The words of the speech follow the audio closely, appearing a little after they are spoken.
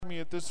me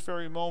at this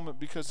very moment,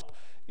 because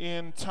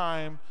in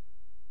time,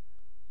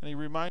 and he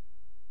reminds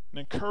and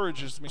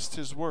encourages me, it's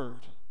his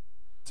word.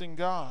 It's in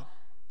God.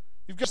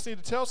 You just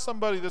need to tell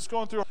somebody that's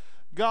going through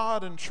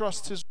God and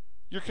trust his.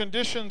 Your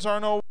conditions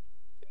aren't always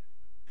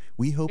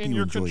We hope in you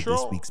your enjoyed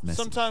control. this week's message.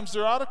 Sometimes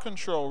they're out of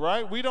control,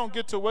 right? We don't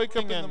get to wake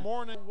up in the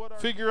morning,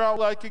 figure out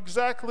like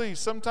exactly.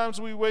 Sometimes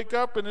we wake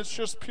up and it's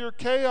just pure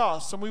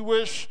chaos, and we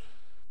wish,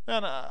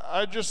 man,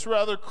 I'd just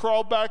rather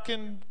crawl back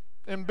in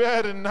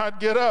bed and not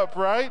get up,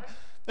 right?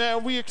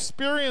 And we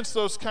experience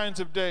those kinds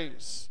of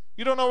days.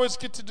 You don't always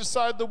get to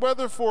decide the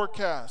weather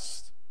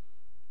forecast.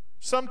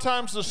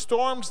 Sometimes the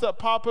storms that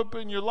pop up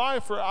in your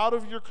life are out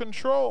of your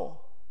control.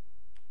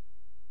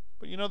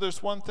 But you know,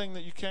 there's one thing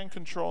that you can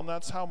control, and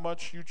that's how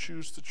much you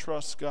choose to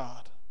trust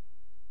God.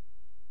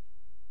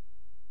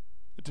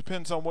 It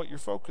depends on what you're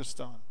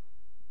focused on.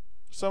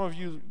 Some of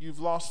you, you've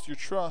lost your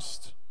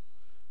trust.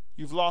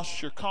 You've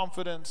lost your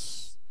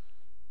confidence.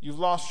 You've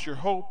lost your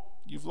hope.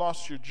 You've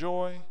lost your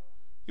joy.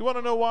 You want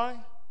to know why?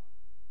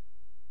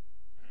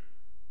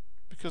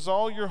 Because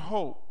all your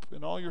hope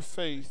and all your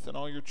faith and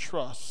all your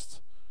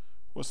trust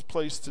was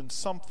placed in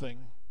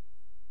something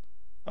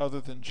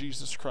other than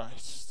Jesus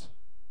Christ.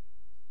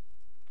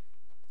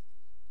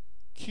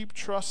 Keep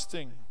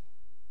trusting.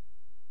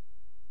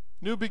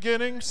 New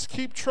beginnings,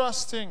 keep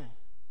trusting.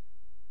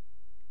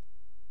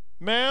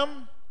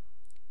 Ma'am,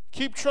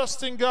 keep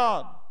trusting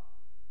God.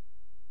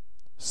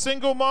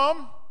 Single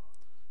mom,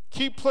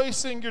 keep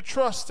placing your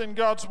trust in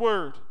God's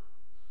word.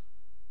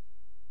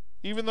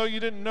 Even though you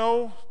didn't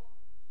know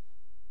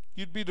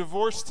you'd be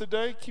divorced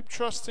today, keep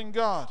trusting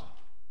God.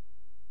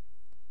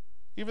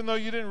 Even though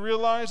you didn't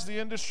realize the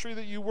industry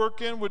that you work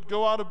in would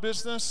go out of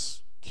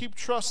business, keep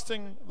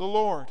trusting the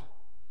Lord.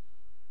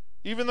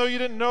 Even though you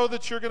didn't know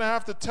that you're going to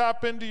have to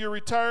tap into your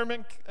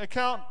retirement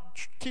account,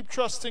 keep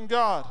trusting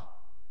God.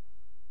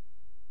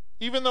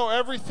 Even though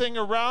everything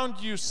around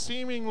you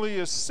seemingly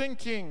is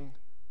sinking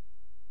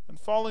and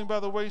falling by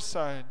the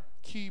wayside,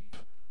 keep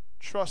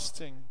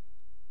trusting.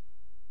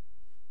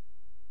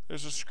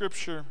 There's a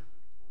scripture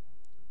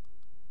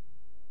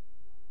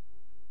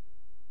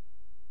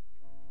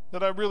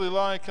that I really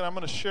like, and I'm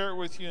going to share it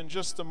with you in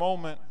just a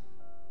moment.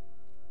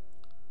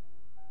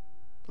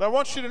 But I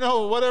want you to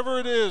know, whatever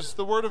it is,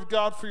 the word of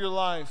God for your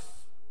life,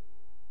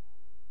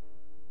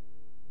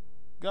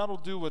 God will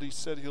do what he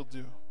said he'll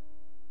do.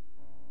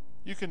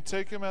 You can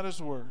take him at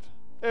his word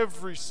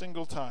every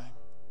single time.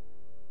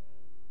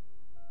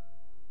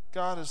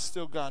 God has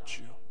still got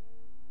you.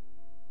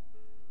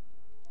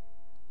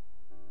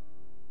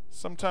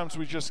 Sometimes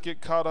we just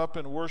get caught up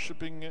in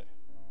worshiping it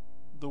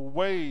the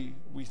way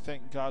we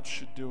think God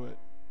should do it,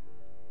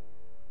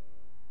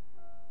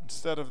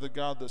 instead of the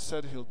God that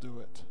said he'll do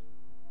it.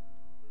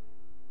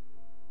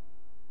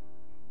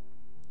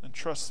 And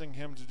trusting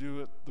him to do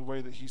it the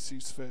way that he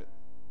sees fit.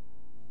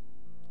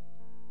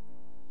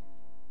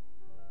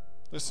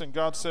 Listen,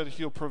 God said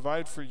he'll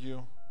provide for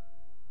you.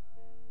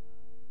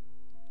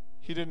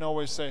 He didn't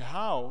always say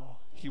how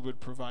he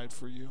would provide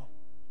for you.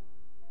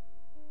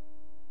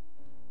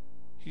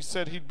 He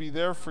said he'd be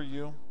there for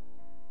you.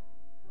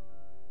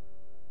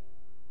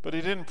 But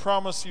he didn't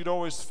promise you'd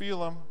always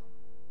feel him.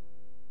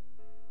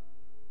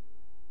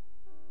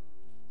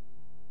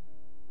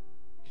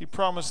 He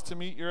promised to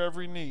meet your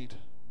every need.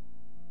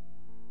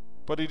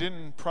 But he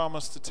didn't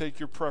promise to take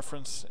your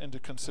preference into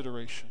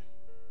consideration.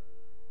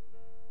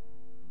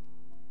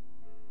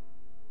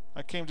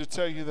 I came to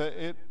tell you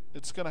that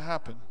it's going to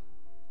happen.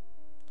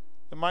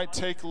 It might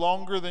take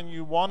longer than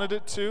you wanted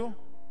it to.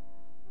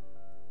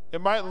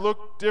 It might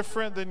look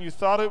different than you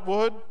thought it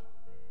would.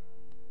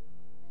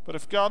 But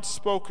if God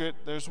spoke it,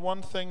 there's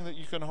one thing that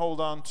you can hold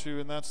on to,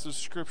 and that's the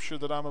scripture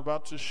that I'm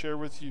about to share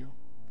with you.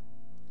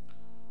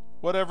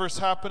 Whatever's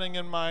happening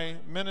in my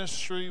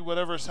ministry,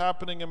 whatever's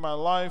happening in my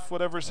life,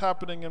 whatever's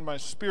happening in my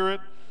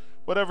spirit,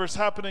 whatever's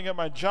happening at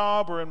my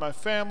job or in my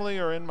family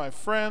or in my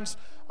friends,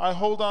 I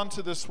hold on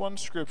to this one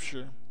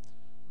scripture.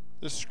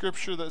 This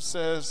scripture that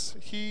says,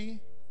 he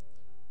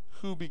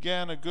who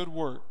began a good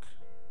work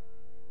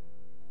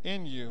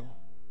in you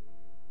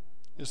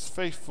is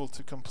faithful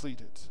to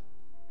complete it.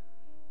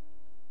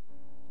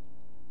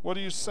 What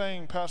are you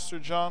saying, Pastor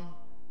John?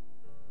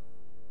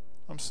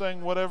 I'm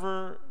saying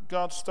whatever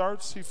God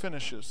starts, he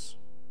finishes.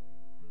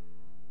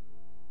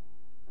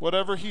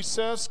 Whatever he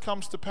says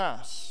comes to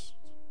pass.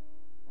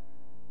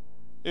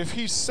 If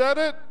he said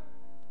it,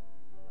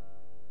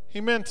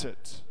 he meant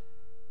it.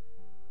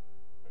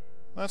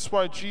 That's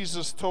why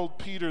Jesus told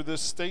Peter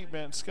this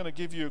statement. It's going to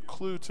give you a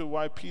clue to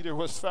why Peter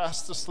was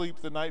fast asleep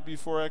the night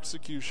before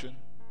execution.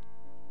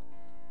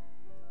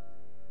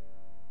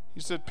 He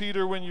said,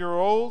 Peter, when you're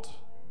old,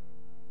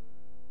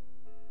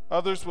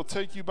 others will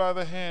take you by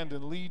the hand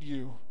and lead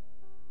you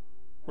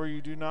where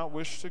you do not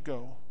wish to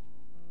go.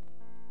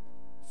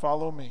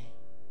 Follow me.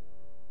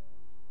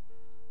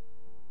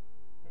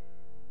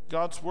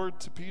 God's word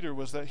to Peter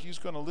was that he's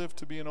going to live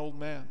to be an old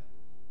man.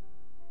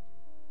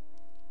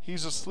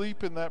 He's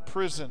asleep in that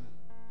prison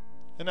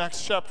in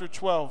Acts chapter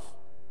 12.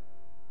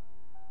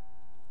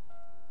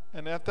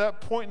 And at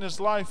that point in his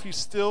life, he's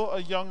still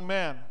a young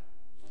man.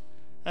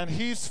 and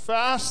he's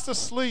fast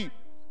asleep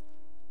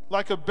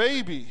like a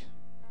baby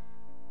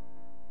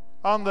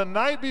on the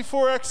night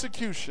before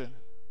execution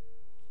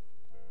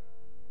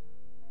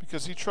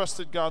because he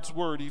trusted God's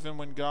word even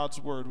when God's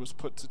word was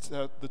put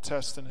to the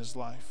test in his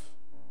life.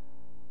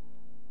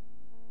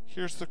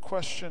 Here's the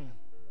question.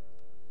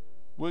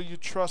 Will you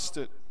trust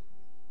it?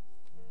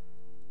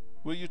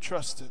 Will you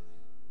trust it?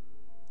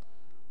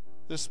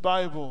 This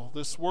Bible,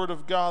 this Word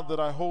of God that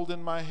I hold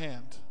in my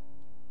hand,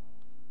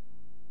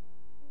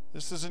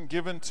 this isn't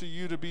given to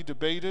you to be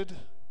debated,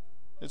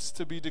 it's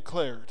to be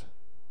declared.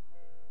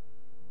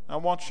 I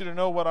want you to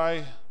know what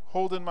I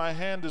hold in my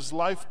hand is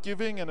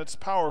life-giving and it's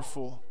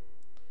powerful.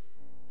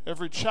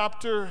 Every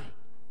chapter,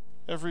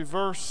 every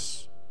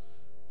verse,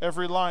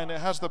 every line,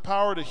 it has the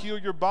power to heal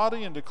your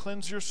body and to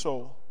cleanse your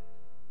soul.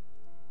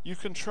 You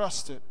can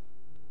trust it.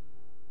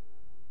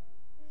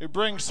 It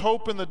brings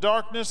hope in the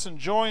darkness and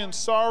joy in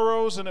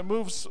sorrows, and it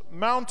moves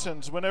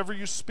mountains whenever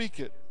you speak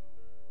it.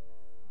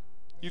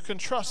 You can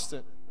trust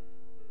it.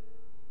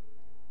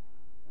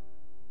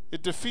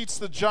 It defeats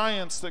the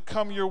giants that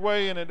come your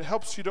way, and it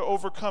helps you to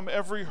overcome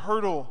every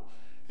hurdle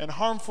and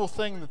harmful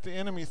thing that the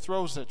enemy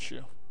throws at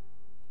you.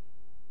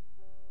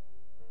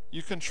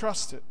 You can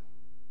trust it.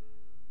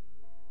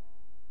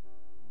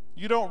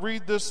 You don't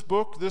read this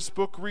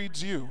book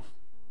reads you.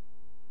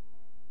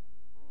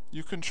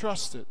 You can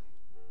trust it.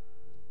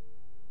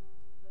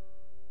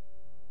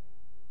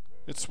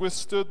 It's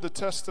withstood the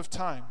test of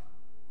time.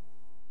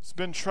 It's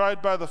been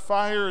tried by the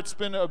fire. It's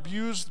been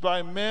abused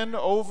by men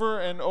over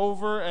and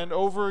over and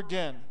over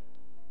again.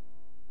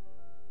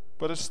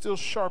 But it's still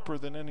sharper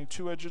than any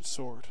two-edged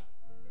sword.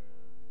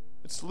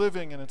 It's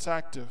living and it's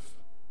active.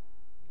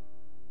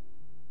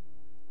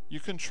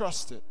 You can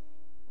trust it.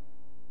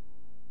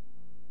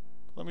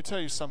 Let me tell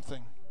you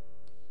something.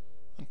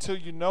 Until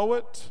you know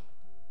it,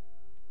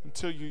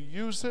 until you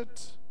use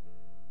it,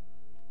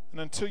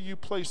 and until you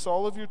place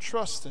all of your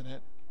trust in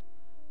it,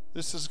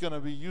 this is going to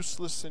be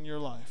useless in your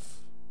life.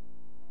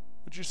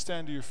 Would you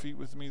stand to your feet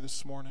with me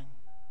this morning?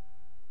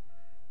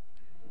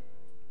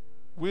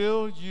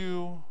 Will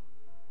you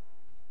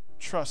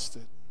trust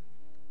it?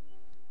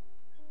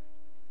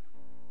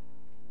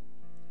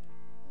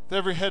 With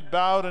every head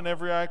bowed and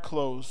every eye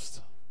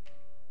closed,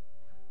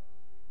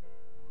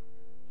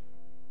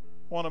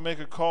 I want to make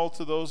a call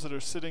to those that are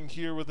sitting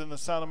here within the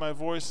sound of my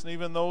voice and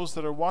even those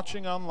that are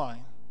watching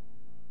online.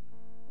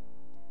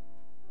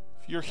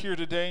 If you're here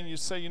today and you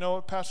say, you know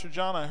what, Pastor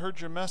John, I heard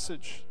your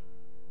message.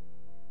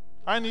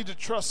 I need to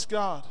trust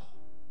God.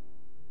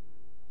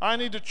 I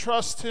need to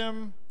trust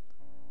Him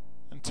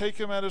and take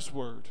Him at His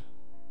word.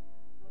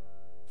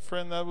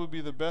 Friend, that would be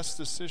the best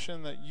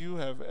decision that you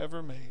have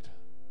ever made.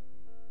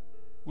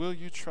 Will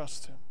you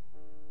trust Him?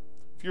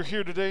 If you're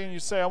here today and you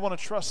say, I want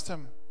to trust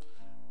Him.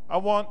 I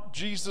want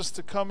Jesus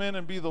to come in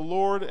and be the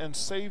Lord and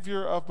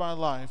Savior of my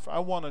life. I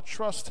want to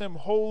trust Him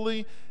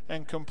wholly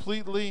and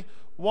completely,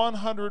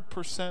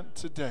 100%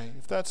 today.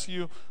 If that's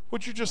you,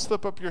 would you just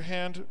slip up your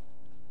hand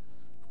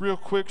real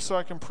quick so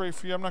I can pray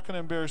for you? I'm not going to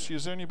embarrass you.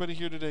 Is there anybody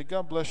here today?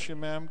 God bless you,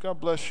 ma'am. God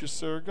bless you,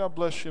 sir. God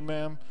bless you,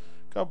 ma'am.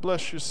 God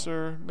bless you,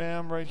 sir.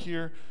 Ma'am, right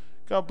here.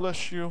 God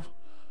bless you.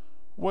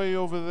 Way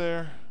over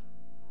there.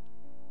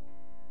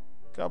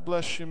 God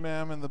bless you,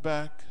 ma'am, in the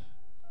back.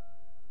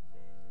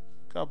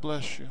 God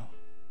bless you.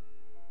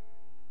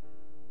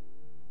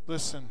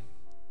 Listen,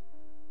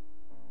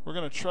 we're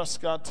going to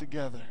trust God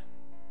together.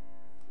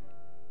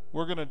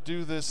 We're going to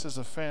do this as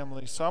a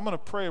family. So I'm going to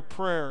pray a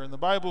prayer. And the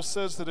Bible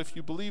says that if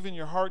you believe in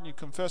your heart and you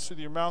confess with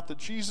your mouth that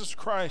Jesus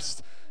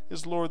Christ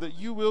is Lord, that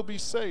you will be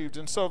saved.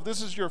 And so if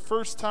this is your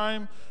first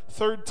time,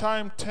 third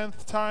time,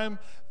 10th time,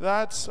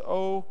 that's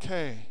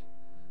okay.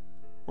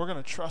 We're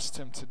going to trust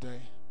Him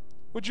today.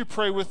 Would you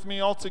pray with me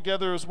all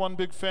together as one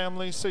big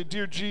family? Say,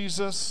 Dear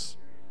Jesus,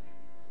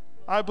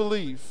 I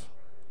believe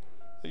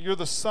that you're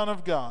the Son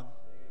of God,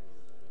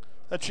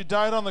 that you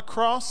died on the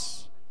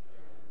cross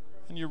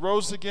and you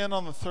rose again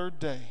on the third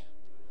day.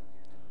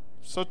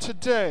 So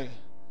today,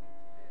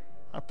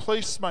 I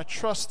place my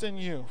trust in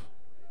you,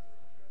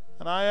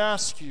 and I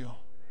ask you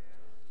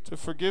to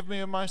forgive me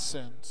of my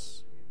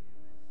sins,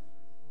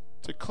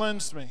 to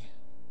cleanse me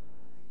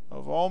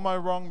of all my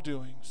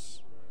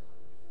wrongdoings,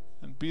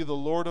 and be the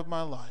Lord of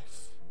my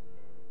life.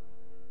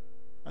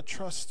 I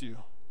trust you.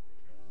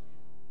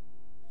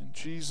 In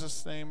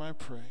Jesus' name I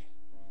pray.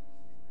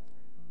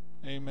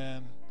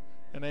 Amen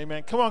and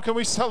amen. Come on, can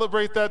we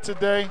celebrate that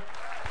today?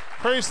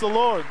 Praise the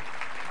Lord.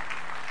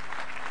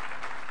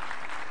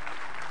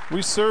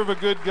 We serve a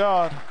good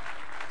God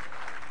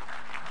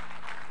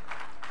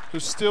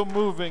who's still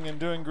moving and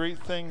doing great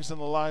things in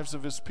the lives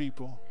of His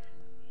people.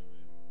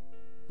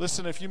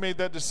 Listen, if you made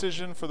that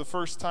decision for the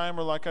first time,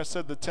 or like I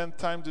said, the 10th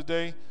time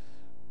today,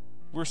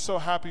 we're so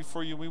happy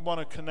for you. We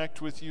want to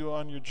connect with you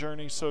on your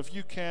journey. So if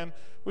you can,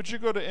 would you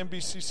go to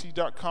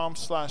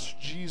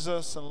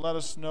mbcc.com/Jesus and let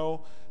us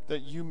know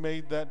that you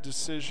made that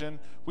decision.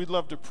 We'd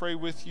love to pray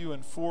with you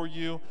and for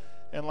you,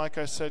 and like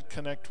I said,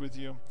 connect with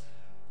you.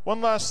 One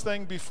last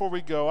thing before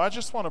we go. I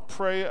just want to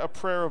pray a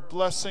prayer of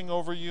blessing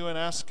over you and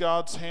ask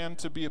God's hand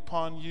to be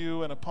upon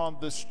you and upon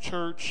this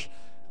church,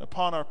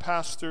 upon our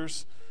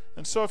pastors.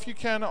 And so if you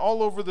can,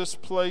 all over this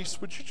place,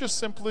 would you just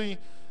simply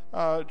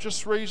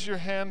just raise your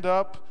hand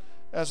up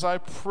as I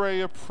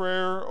pray a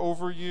prayer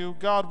over you.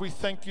 God, we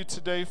thank you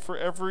today for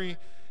every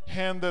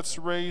hand that's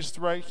raised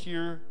right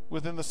here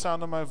within the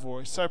sound of my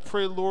voice. I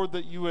pray, Lord,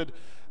 that you would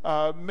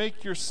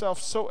make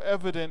yourself so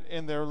evident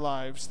in their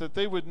lives, that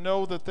they would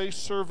know that they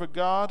serve a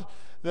God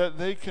that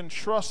they can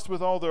trust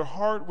with all their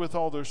heart, with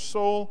all their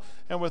soul,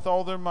 and with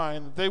all their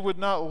mind. They would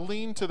not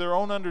lean to their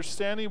own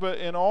understanding, but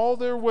in all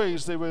their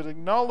ways they would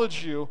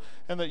acknowledge you,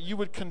 and that you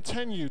would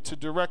continue to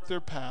direct their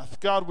path.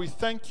 God, we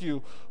thank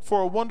you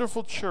for a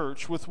wonderful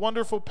church with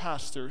wonderful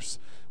pastors.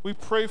 We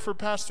pray for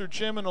Pastor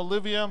Jim and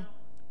Olivia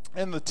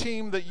and the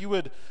team, that you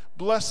would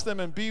bless them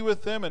and be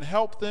with them and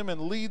help them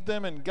and lead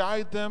them and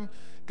guide them.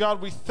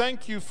 God, we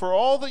thank you for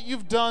all that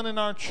you've done in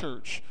our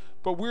church,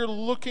 but we're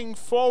looking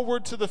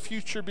forward to the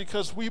future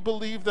because we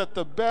believe that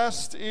the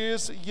best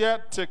is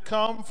yet to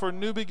come for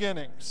new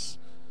beginnings.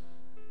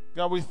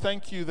 God, we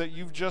thank you that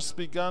you've just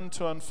begun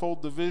to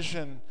unfold the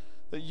vision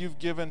that you've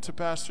given to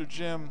Pastor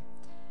Jim,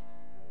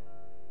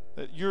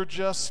 that you're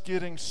just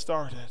getting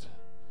started.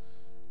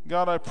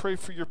 God, I pray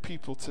for your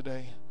people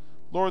today.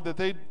 Lord, that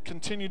they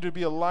continue to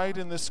be a light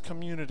in this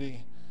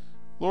community.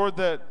 Lord,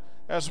 that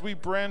as we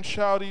branch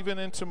out even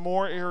into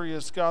more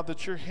areas, God,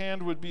 that your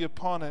hand would be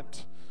upon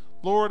it.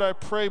 Lord, I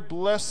pray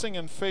blessing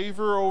and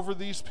favor over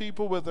these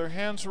people with their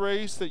hands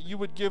raised, that you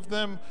would give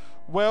them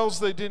wells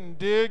they didn't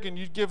dig, and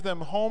you'd give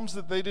them homes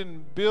that they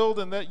didn't build,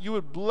 and that you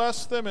would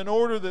bless them in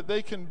order that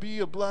they can be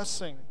a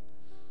blessing.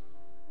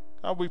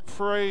 God, we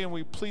pray and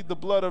we plead the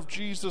blood of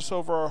Jesus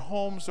over our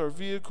homes, our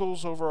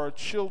vehicles, over our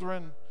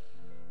children.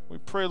 We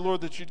pray,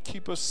 Lord, that you'd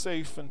keep us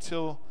safe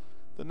until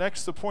the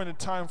next appointed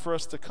time for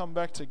us to come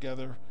back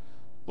together.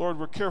 Lord,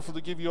 we're careful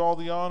to give you all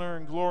the honor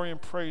and glory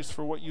and praise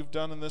for what you've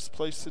done in this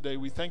place today.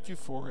 We thank you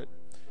for it.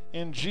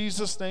 In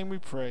Jesus' name we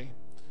pray.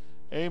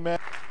 Amen.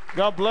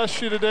 God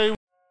bless you today.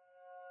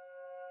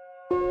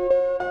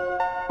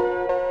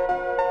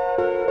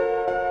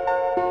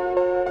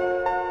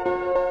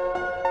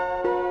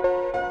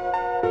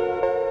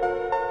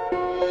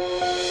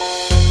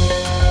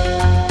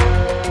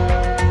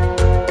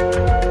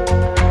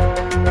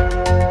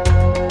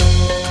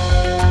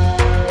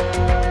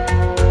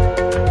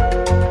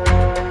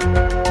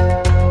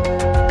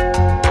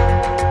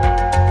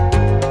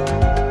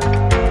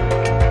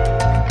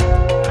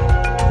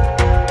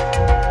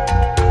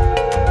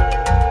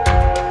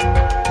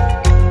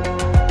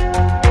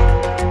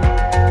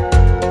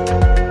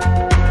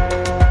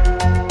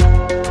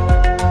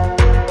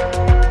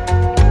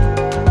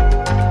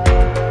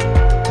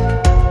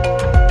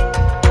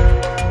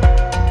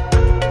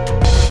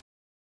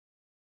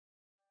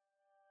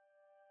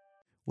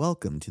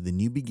 Welcome to the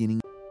New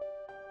Beginnings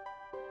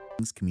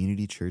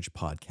Community Church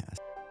podcast.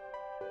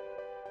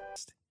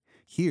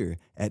 Here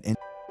at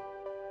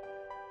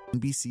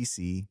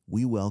NBCC,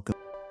 we welcome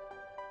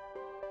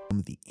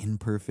the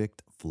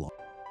imperfect, flawed,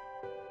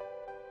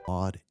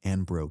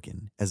 and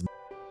broken, as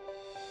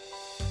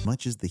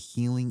much as the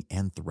healing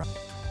and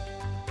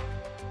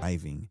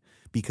thriving,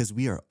 because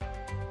we are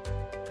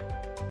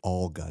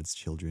all God's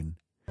children.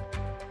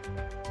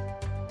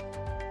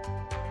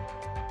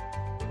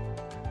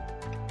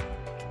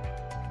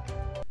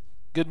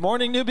 Good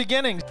morning, New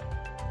Beginnings.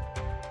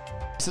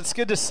 It's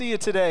good to see you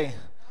today.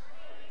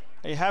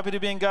 Are you happy to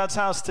be in God's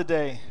house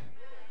today?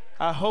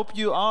 I hope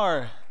you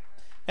are.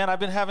 And I've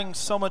been having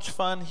so much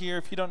fun here.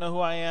 If you don't know who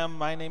I am,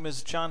 my name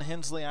is John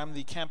Hensley. I'm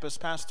the campus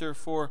pastor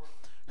for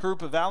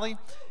Jurupa Valley.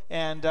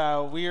 And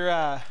we're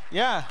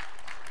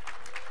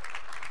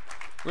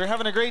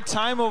having a great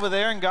time over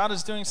there, and God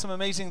is doing some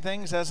amazing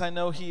things, as I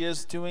know he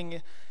is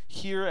doing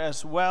here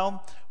as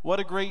well. What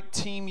a great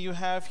team you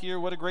have here.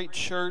 What a great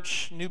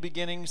church, New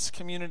Beginnings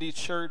Community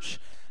Church.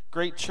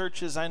 Great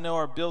churches, I know,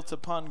 are built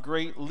upon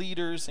great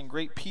leaders, and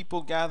great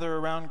people gather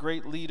around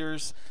great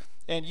leaders.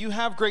 And you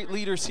have great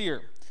leaders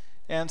here.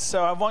 And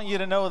so I want you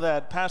to know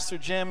that Pastor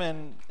Jim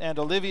and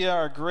Olivia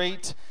are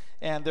great,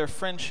 and their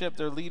friendship,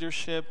 their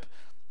leadership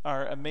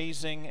are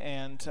amazing.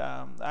 And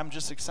I'm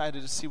just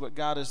excited to see what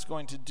God is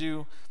going to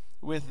do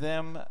with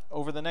them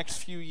over the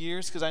next few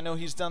years, because I know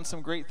he's done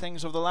some great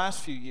things over the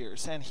last few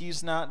years, and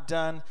he's not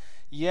done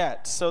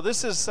yet. So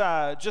this is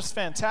just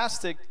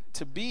fantastic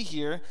to be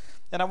here,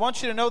 and I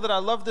want you to know that I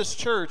love this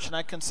church, and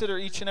I consider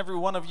each and every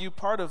one of you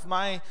part of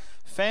my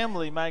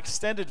family, my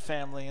extended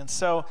family, and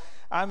so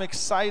I'm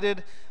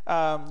excited.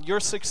 Your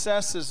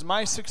success is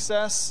my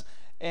success,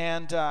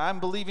 and I'm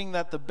believing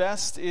that the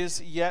best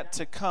is yet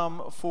to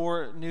come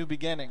for New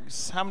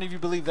Beginnings. How many of you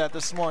believe that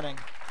this morning?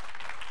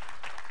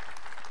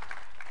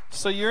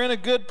 So you're in a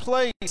good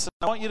place.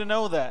 I want you to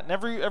know that. And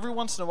every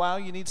once in a while,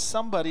 you need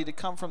somebody to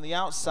come from the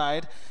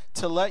outside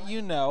to let you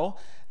know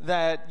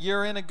that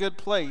you're in a good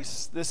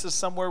place. This is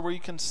somewhere where you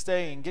can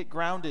stay and get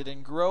grounded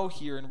and grow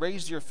here and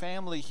raise your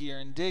family here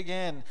and dig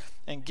in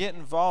and get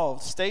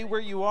involved. Stay where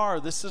you are.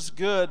 This is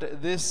good.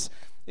 This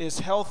is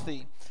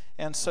healthy.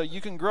 And so you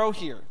can grow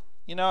here.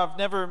 You know, I've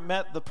never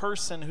met the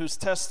person whose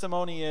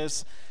testimony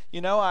is, you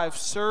know, I've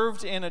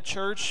served in a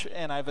church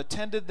and I've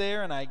attended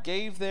there and I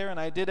gave there and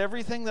I did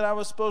everything that I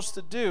was supposed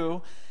to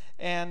do.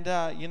 And,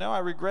 you know, I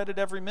regretted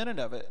every minute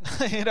of it.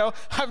 You know,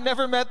 I've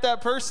never met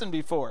that person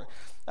before.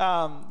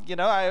 You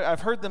know,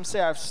 I've heard them say,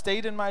 I've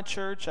stayed in my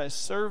church, I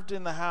served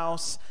in the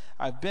house,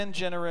 I've been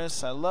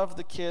generous, I love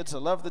the kids, I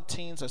love the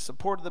teens, I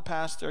supported the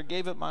pastor, I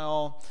gave it my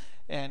all,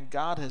 and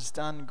God has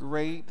done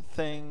great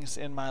things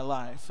in my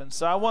life. And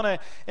so I want to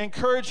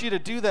encourage you to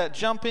do that.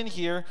 Jump in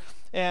here.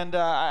 And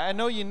I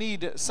know you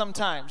need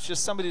sometimes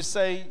just somebody to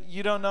say,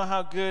 you don't know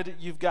how good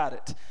you've got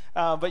it.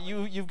 But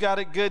you've got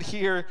it good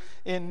here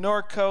in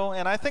Norco.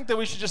 And I think that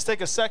we should just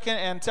take a second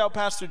and tell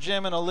Pastor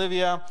Jim and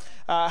Olivia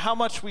how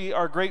much we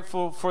are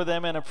grateful for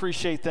them and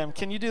appreciate them.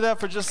 Can you do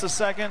that for just a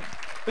second?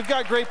 We've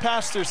got great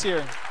pastors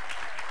here.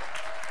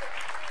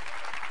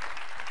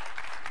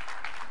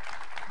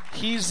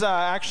 He's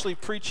actually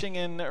preaching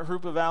in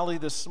Hoopa Valley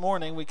this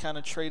morning. We kind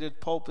of traded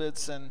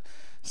pulpits, and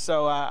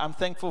so I'm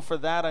thankful for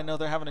that. I know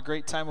they're having a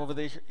great time over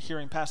there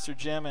hearing Pastor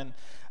Jim, and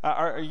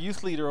our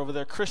youth leader over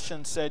there,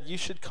 Christian, said you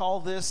should call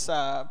this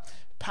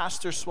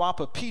Pastor Swap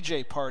a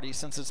PJ party,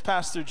 since it's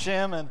Pastor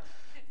Jim and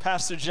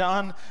Pastor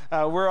John.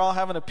 We're all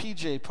having a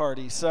PJ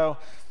party, so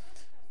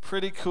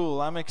pretty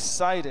cool. I'm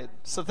excited.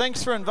 So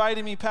thanks for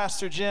inviting me,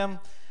 Pastor Jim.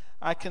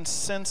 I can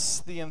sense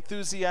the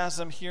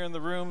enthusiasm here in the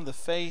room, the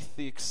faith,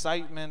 the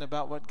excitement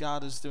about what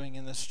God is doing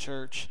in this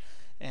church,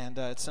 and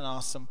it's an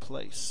awesome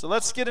place. So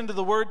let's get into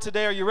the Word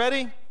today. Are you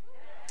ready?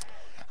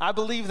 I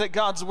believe that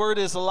God's Word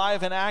is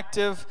alive and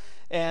active,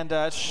 and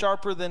it's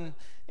sharper than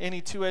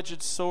any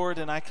two-edged sword,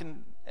 and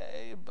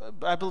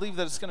I believe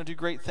that it's going to do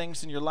great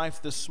things in your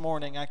life this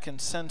morning. I can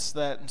sense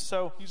that. And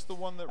so He's the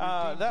one that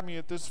redeemed me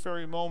at this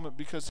very moment,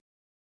 because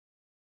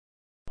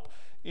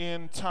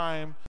in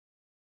time.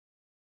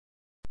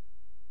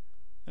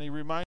 And he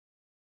reminds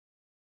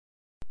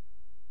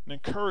and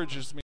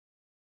encourages me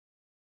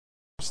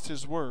to trust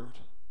his word.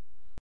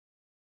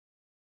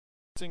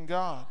 It's in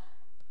God.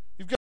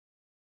 You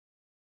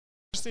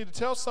just need to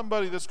tell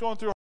somebody that's going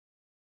through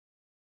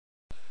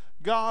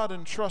God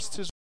and trust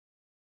his word.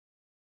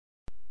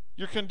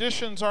 Your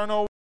conditions aren't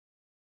always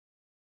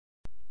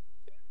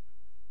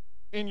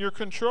in your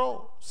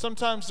control.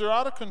 Sometimes they're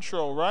out of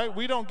control, right?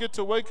 We don't get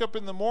to wake up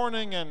in the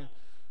morning and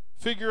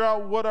figure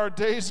out what our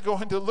day's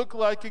going to look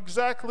like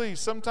exactly.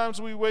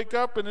 Sometimes we wake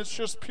up and it's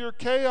just pure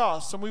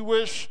chaos, and we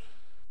wish,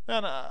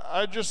 man,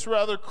 I'd just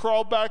rather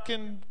crawl back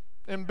in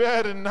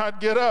bed and not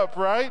get up,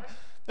 right?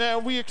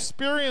 And we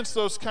experience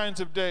those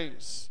kinds of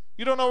days.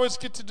 You don't always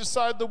get to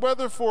decide the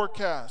weather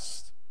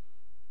forecast.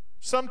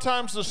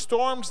 Sometimes the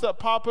storms that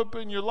pop up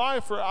in your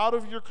life are out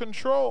of your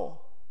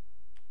control.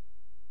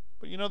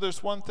 But you know,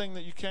 there's one thing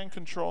that you can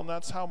control, and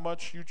that's how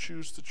much you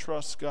choose to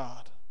trust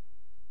God.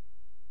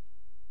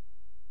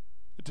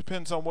 It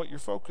depends on what you're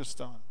focused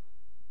on.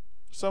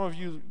 Some of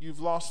you, you've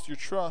lost your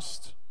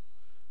trust.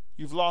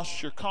 You've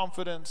lost your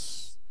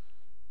confidence.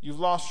 You've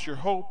lost your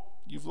hope.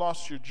 You've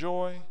lost your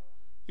joy.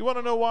 You want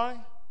to know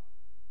why?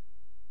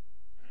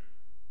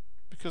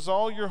 Because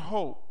all your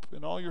hope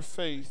and all your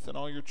faith and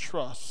all your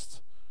trust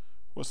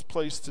was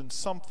placed in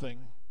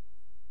something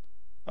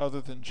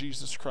other than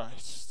Jesus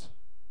Christ.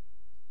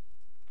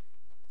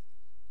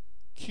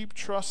 Keep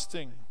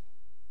trusting.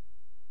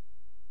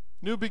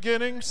 New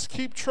beginnings,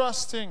 keep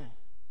trusting.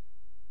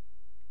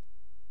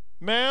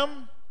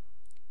 Ma'am,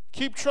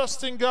 keep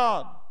trusting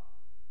God.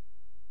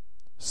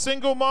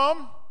 Single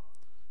mom,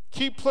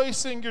 keep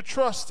placing your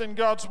trust in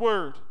God's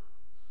word.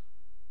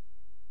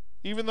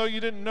 Even though you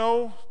didn't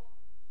know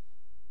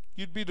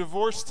you'd be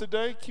divorced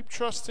today, keep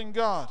trusting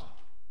God.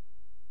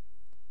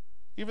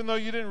 Even though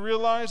you didn't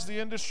realize the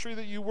industry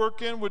that you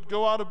work in would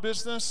go out of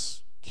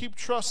business, keep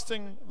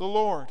trusting the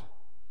Lord.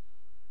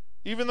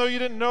 Even though you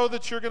didn't know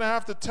that you're going to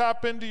have to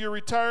tap into your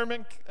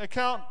retirement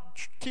account,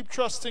 keep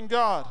trusting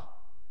God.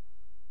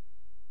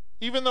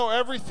 Even though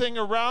everything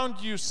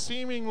around you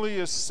seemingly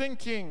is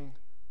sinking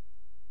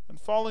and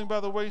falling by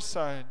the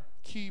wayside,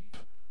 keep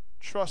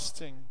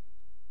trusting.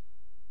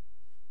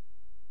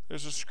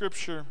 There's a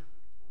scripture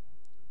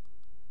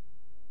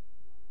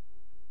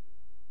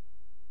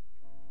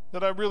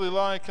that I really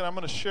like, and I'm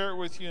going to share it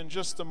with you in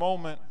just a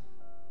moment.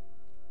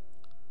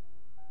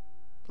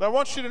 But I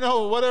want you to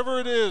know, whatever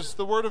it is,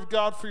 the Word of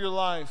God for your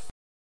life,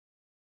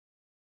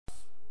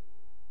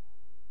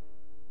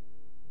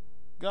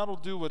 God will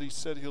do what He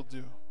said He'll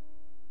do.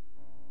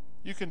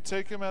 You can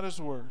take Him at His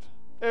word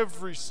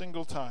every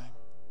single time.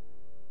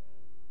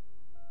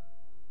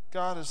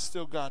 God has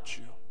still got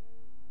you.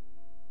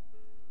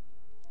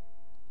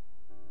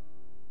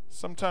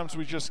 Sometimes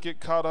we just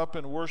get caught up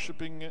in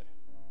worshiping it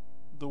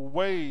the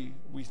way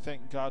we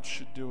think God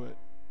should do it,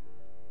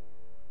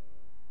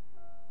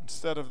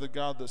 instead of the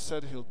God that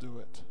said He'll do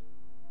it,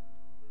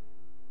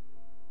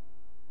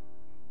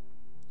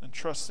 and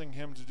trusting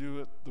Him to do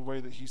it the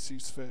way that He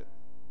sees fit.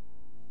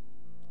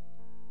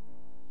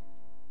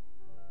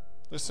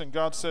 Listen,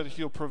 God said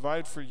He'll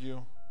provide for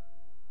you.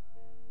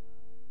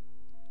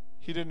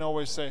 He didn't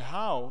always say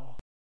how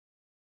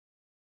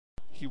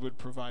He would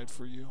provide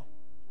for you.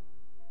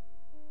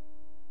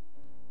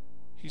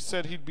 He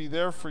said He'd be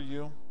there for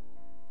you.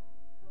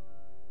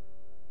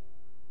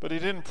 But He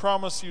didn't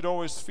promise you'd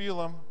always feel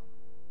Him.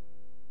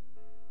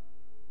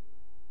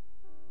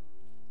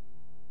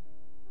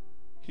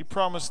 He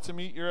promised to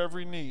meet your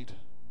every need.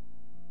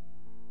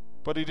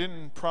 But He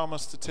didn't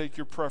promise to take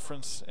your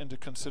preference into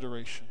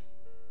consideration.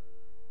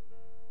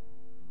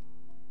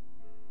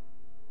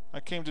 I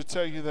came to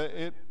tell you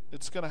that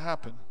it's going to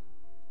happen.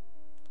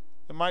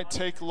 It might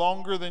take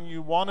longer than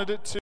you wanted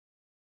it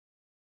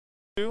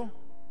to.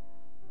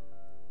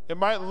 It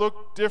might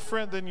look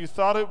different than you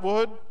thought it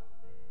would.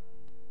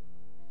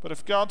 But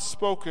if God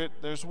spoke it,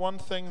 there's one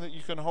thing that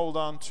you can hold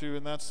on to,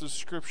 and that's the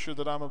scripture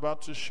that I'm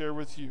about to share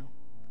with you.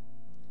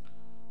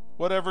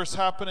 Whatever's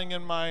happening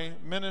in my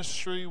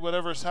ministry,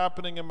 whatever's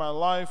happening in my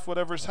life,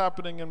 whatever's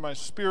happening in my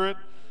spirit,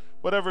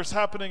 whatever's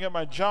happening at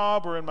my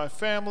job or in my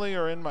family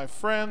or in my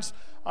friends,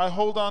 I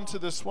hold on to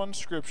this one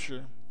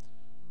scripture.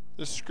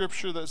 This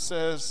scripture that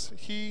says,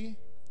 He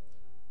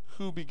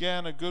who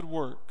began a good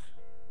work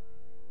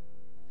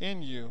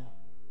in you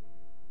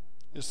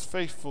is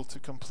faithful to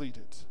complete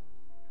it.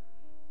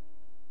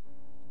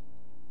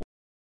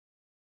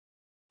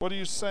 What are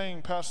you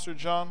saying, Pastor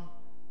John?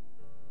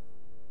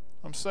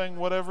 I'm saying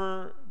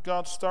whatever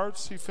God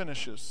starts, He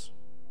finishes.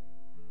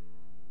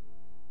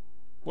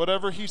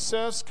 Whatever He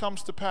says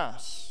comes to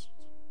pass.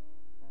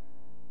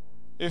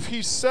 If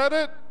He said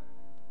it,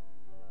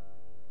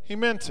 He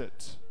meant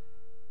it.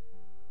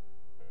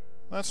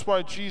 That's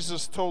why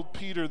Jesus told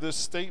Peter this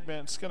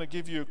statement. It's going to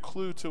give you a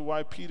clue to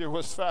why Peter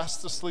was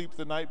fast asleep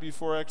the night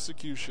before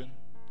execution.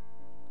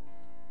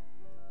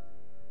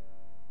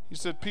 He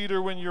said,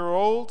 Peter, when you're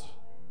old,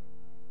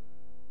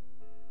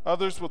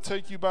 others will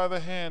take you by the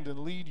hand and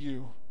lead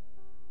you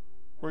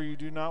where you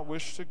do not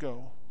wish to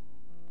go.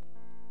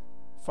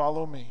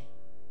 Follow me.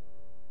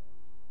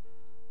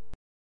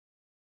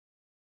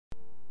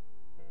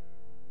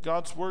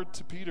 God's word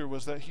to Peter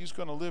was that he's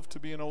going to live to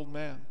be an old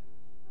man.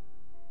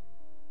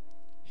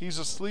 He's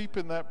asleep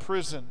in that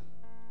prison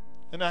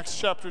in Acts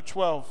chapter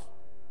 12.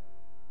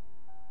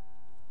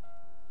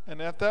 And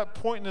at that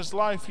point in his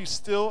life, he's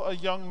still a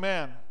young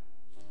man.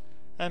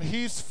 And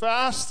he's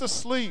fast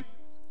asleep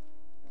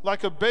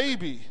like a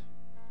baby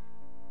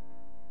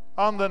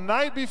on the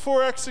night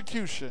before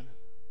execution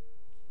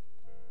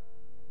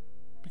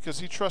because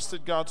he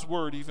trusted God's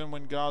word even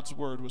when God's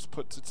word was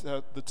put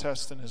to the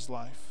test in his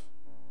life.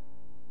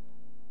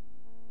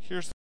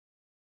 Here's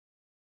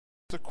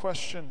the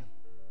question.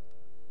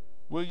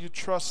 Will you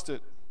trust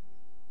it?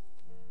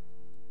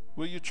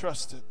 Will you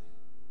trust it?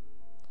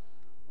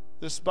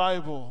 This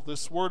Bible,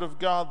 this Word of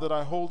God that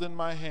I hold in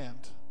my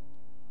hand,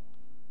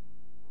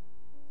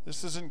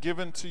 this isn't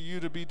given to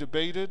you to be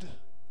debated,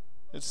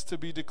 it's to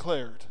be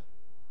declared.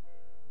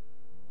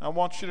 I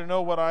want you to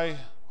know what I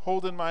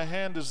hold in my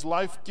hand is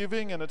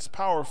life-giving and it's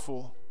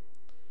powerful.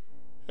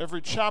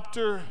 Every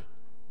chapter,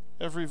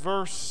 every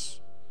verse,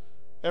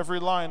 every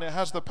line, it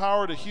has the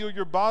power to heal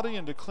your body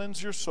and to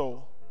cleanse your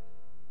soul.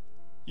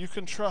 You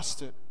can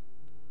trust it.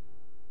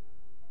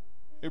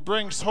 It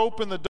brings hope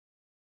in the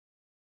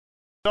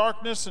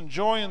darkness and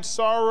joy in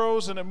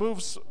sorrows, and it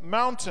moves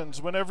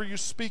mountains whenever you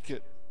speak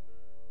it.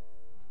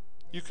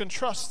 You can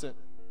trust it.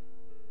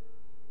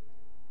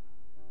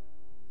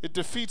 It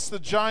defeats the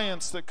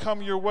giants that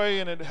come your way,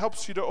 and it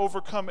helps you to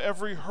overcome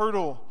every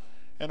hurdle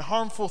and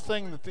harmful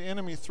thing that the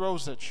enemy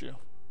throws at you.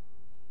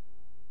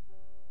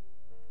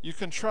 You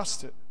can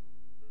trust it.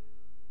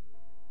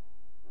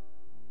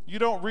 You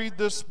don't read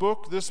this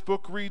book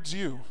reads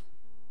you.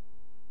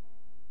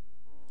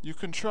 You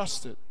can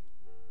trust it.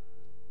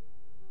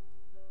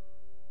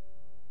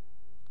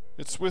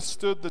 It's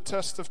withstood the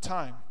test of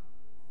time.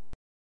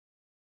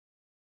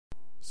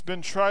 It's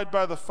been tried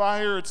by the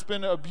fire. It's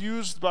been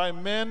abused by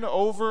men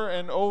over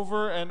and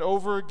over and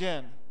over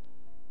again.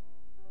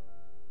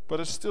 But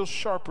it's still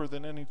sharper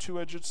than any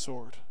two-edged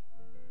sword.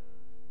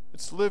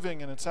 It's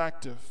living and it's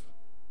active.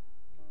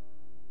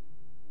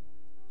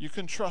 You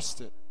can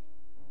trust it.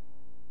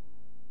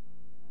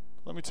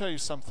 Let me tell you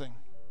something.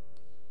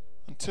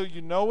 Until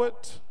you know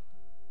it,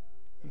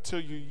 until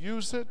you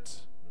use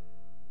it,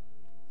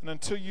 and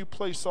until you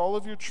place all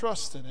of your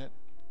trust in it,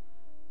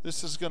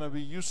 this is going to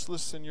be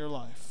useless in your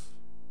life.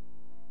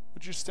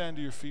 Would you stand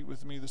to your feet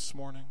with me this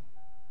morning?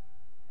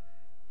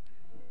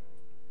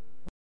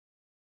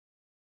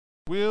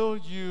 Will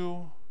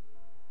you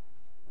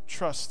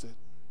trust it?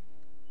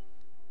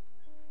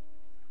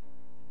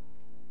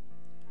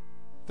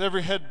 With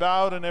every head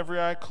bowed and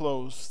every eye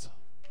closed,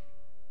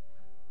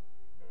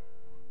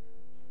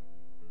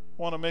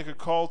 I want to make a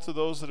call to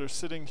those that are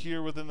sitting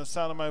here within the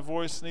sound of my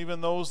voice and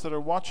even those that are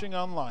watching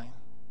online.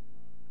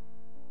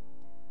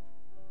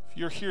 If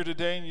you're here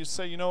today and you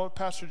say, you know what,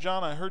 Pastor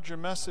John, I heard your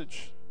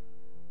message.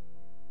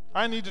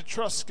 I need to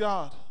trust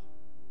God.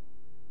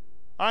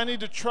 I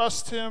need to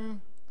trust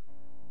Him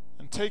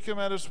and take Him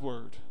at His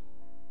word.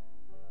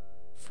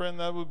 Friend,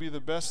 that would be the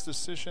best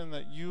decision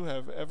that you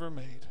have ever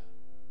made.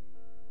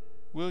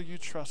 Will you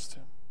trust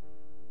Him?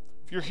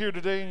 If you're here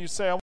today and you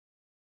say, I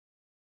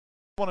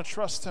want to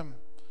trust Him,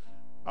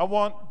 I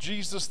want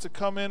Jesus to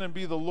come in and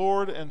be the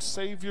Lord and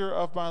Savior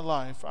of my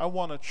life. I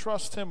want to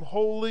trust Him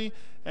wholly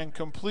and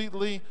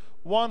completely,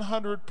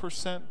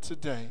 100%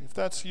 today. If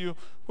that's you,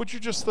 would you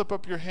just slip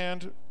up your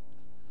hand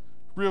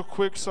real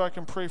quick so I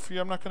can pray for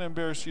you? I'm not going to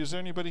embarrass you. Is there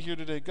anybody here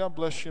today? God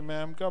bless you,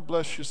 ma'am. God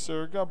bless you,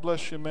 sir. God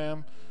bless you,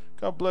 ma'am.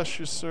 God bless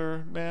you,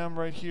 sir. Ma'am,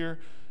 right here.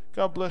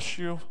 God bless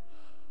you.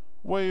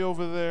 Way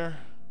over there.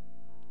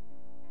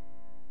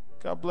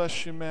 God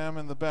bless you, ma'am,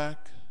 in the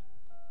back.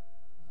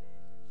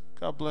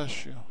 God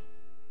bless you.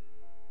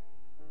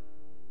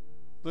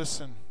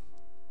 Listen,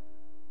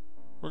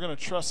 we're going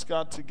to trust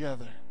God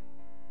together.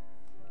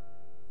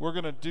 We're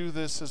going to do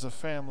this as a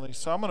family.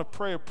 So I'm going to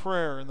pray a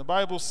prayer. And the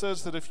Bible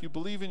says that if you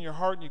believe in your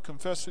heart and you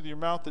confess with your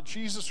mouth that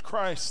Jesus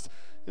Christ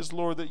is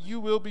Lord, that you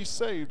will be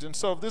saved. And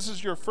so if this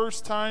is your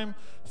first time,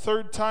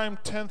 third time,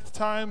 10th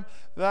time,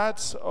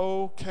 that's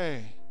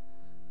okay.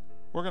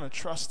 We're going to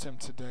trust Him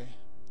today.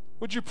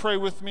 Would you pray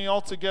with me all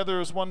together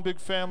as one big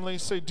family?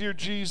 Say, Dear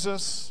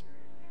Jesus,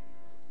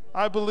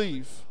 I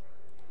believe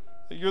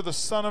that you're the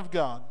Son of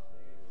God,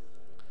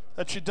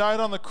 that you died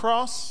on the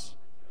cross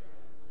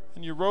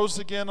and you rose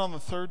again on the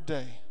third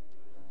day.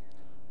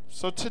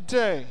 So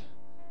today,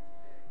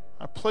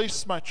 I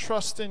place my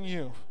trust in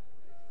you,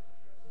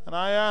 and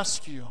I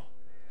ask you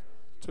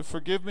to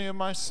forgive me of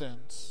my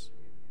sins,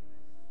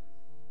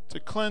 to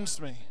cleanse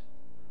me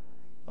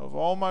of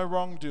all my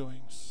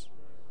wrongdoings,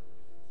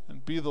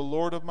 and be the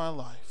Lord of my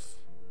life.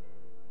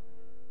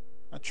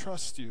 I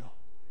trust you.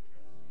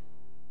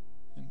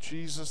 In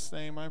Jesus'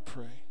 name I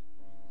pray.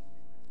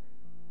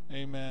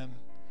 Amen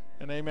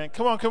and amen.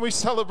 Come on, can we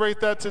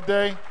celebrate that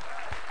today?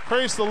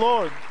 Praise the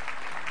Lord.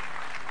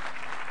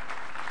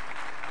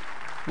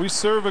 We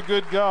serve a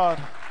good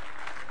God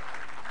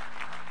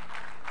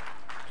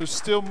who's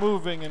still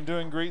moving and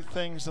doing great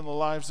things in the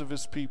lives of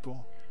His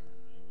people.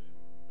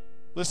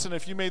 Listen,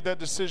 if you made that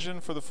decision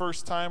for the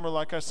first time, or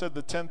like I said,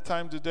 the 10th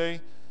time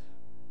today,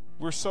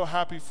 we're so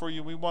happy for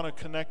you. We want to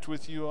connect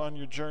with you on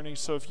your journey.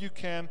 So if you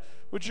can,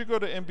 would you go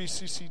to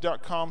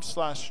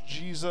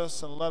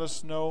mbcc.com/Jesus and let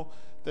us know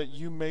that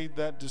you made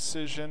that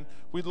decision?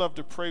 We'd love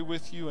to pray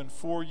with you and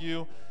for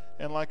you,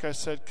 and like I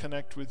said,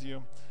 connect with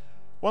you.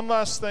 One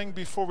last thing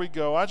before we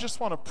go. I just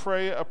want to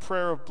pray a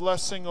prayer of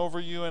blessing over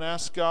you and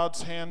ask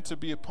God's hand to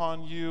be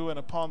upon you and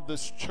upon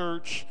this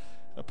church,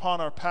 and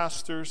upon our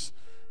pastors.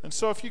 And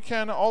so if you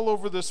can, all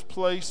over this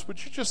place,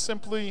 would you just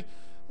simply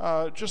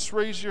just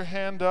raise your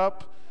hand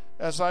up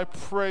as I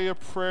pray a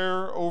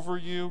prayer over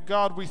you.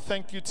 God, we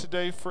thank you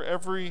today for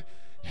every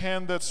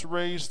hand that's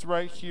raised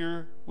right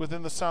here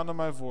within the sound of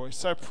my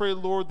voice. I pray,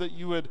 Lord, that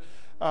you would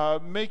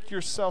make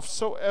yourself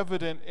so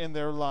evident in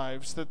their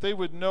lives, that they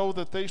would know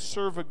that they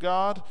serve a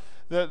God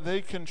that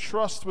they can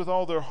trust with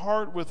all their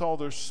heart, with all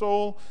their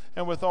soul,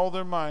 and with all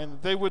their mind.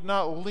 They would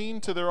not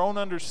lean to their own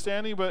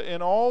understanding, but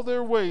in all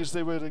their ways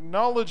they would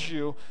acknowledge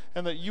you,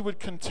 and that you would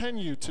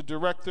continue to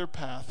direct their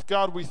path.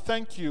 God, we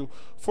thank you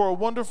for a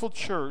wonderful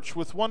church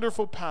with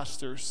wonderful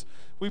pastors.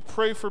 We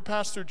pray for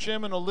Pastor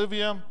Jim and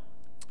Olivia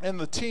and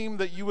the team,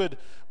 that you would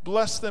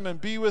bless them and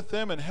be with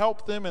them and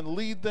help them and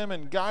lead them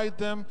and guide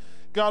them.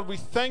 God, we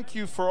thank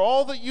you for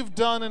all that you've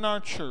done in our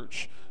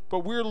church,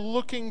 but we're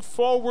looking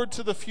forward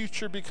to the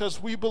future because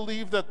we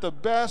believe that the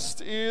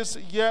best is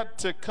yet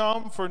to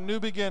come for new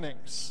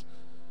beginnings.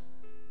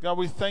 God,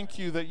 we thank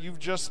you that you've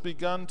just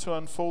begun to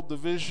unfold the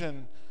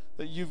vision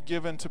that you've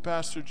given to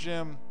Pastor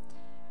Jim,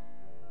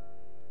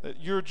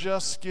 that you're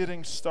just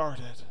getting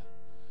started.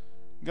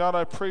 God,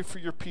 I pray for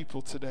your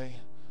people today.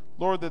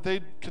 Lord, that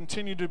they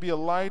continue to be a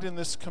light in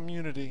this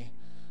community.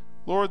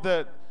 Lord,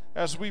 that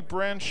as we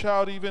branch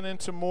out even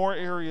into more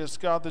areas,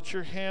 God, that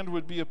your hand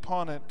would be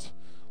upon it.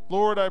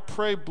 Lord, I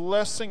pray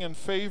blessing and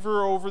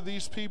favor over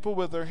these people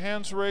with their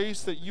hands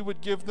raised, that you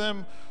would give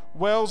them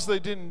wells they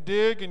didn't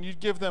dig, and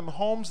you'd give them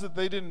homes that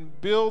they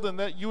didn't build, and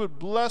that you would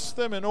bless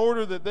them in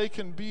order that they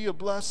can be a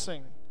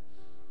blessing.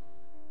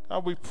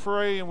 God, we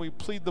pray and we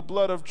plead the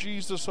blood of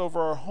Jesus over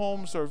our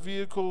homes, our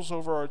vehicles,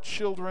 over our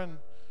children.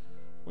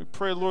 We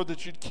pray, Lord,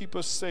 that you'd keep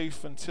us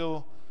safe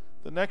until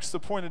the next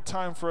appointed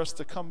time for us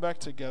to come back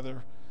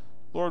together.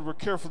 Lord, we're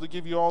careful to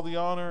give you all the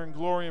honor and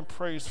glory and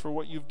praise for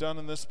what you've done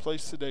in this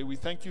place today. We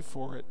thank you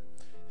for it.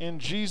 In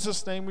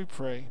Jesus' name we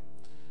pray.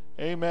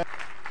 Amen.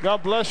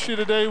 God bless you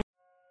today.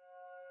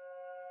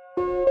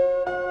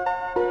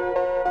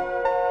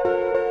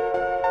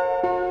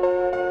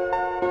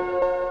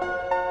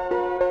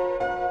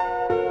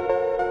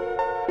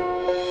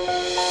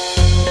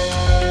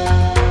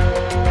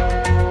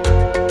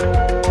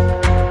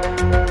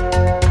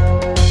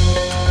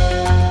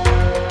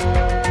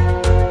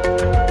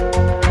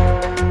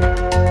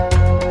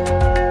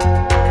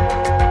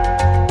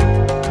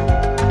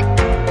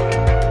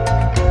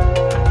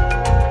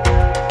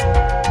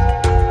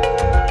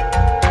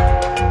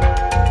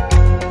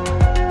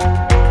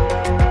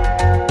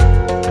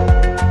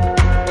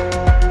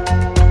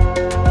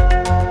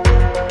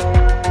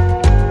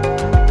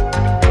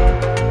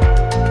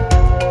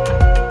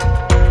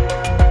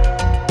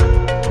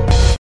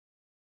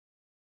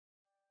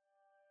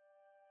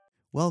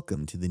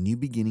 Welcome to the New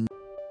Beginning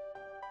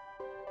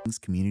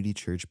Community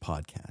Church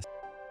Podcast.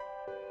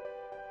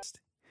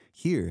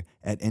 Here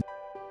at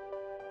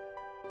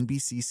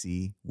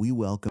NBCC, we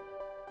welcome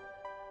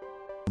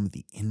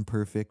the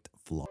imperfect,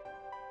 flawed,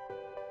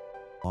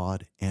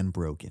 and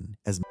broken,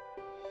 as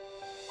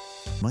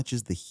much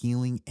as the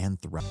healing and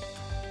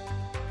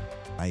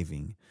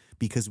thriving,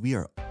 because we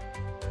are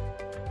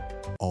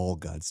all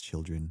God's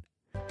children.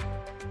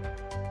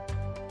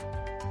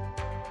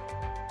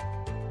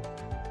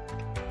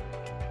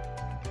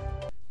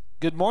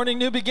 Good morning,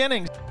 New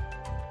Beginnings.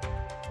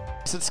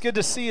 It's good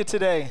to see you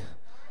today.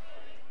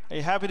 Are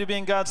you happy to be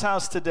in God's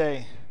house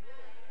today?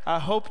 I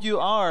hope you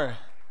are.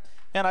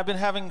 And I've been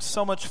having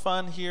so much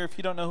fun here. If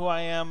you don't know who I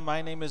am,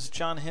 my name is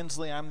John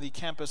Hensley. I'm the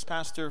campus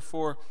pastor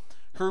for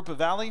Jurupa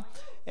Valley.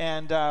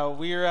 And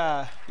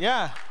we're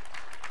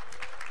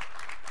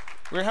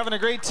having a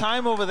great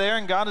time over there,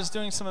 and God is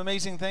doing some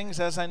amazing things,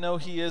 as I know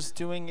He is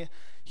doing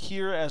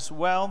here as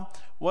well.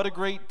 What a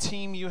great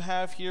team you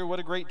have here. What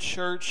a great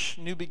church,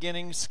 New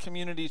Beginnings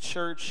Community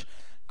Church.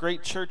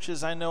 Great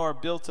churches, I know, are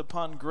built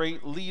upon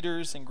great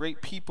leaders, and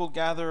great people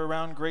gather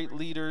around great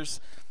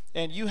leaders.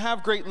 And you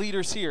have great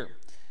leaders here.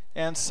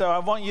 And so I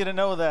want you to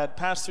know that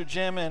Pastor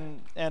Jim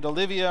and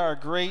Olivia are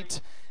great,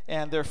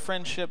 and their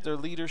friendship, their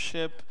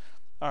leadership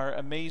are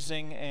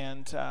amazing.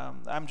 And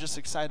I'm just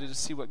excited to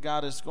see what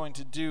God is going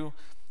to do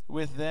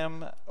with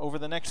them over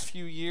the next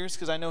few years,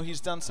 because I know He's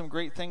done some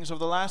great things over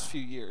the last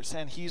few years,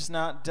 and He's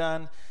not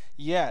done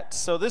yet.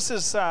 So this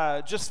is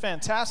just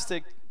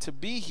fantastic to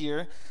be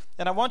here,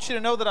 and I want you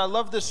to know that I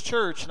love this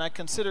church, and I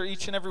consider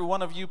each and every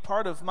one of you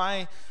part of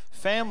my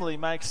family,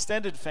 my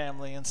extended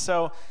family, and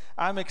so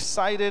I'm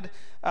excited.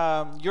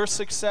 Your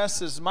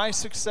success is my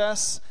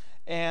success,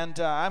 and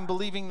I'm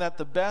believing that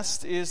the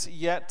best is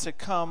yet to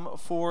come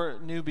for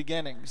New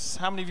Beginnings.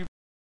 How many of you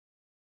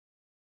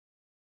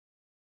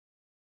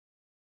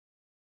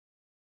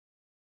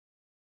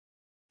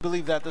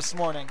believe that this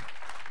morning?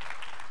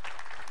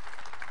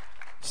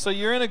 So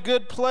you're in a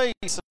good place.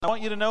 I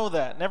want you to know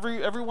that. And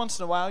every once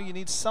in a while, you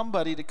need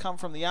somebody to come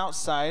from the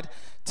outside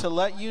to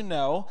let you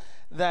know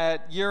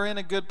that you're in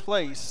a good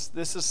place.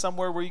 This is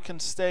somewhere where you can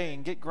stay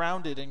and get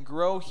grounded and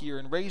grow here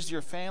and raise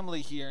your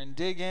family here and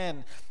dig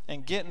in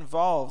and get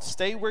involved.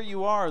 Stay where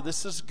you are.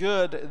 This is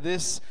good.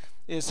 This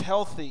is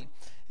healthy.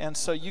 And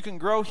so you can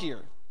grow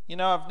here. You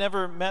know, I've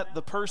never met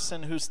the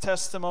person whose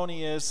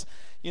testimony is,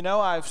 you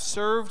know, I've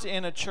served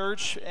in a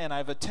church and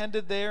I've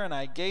attended there and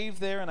I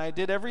gave there and I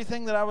did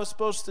everything that I was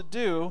supposed to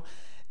do,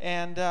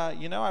 and,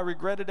 you know, I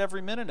regretted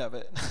every minute of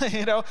it.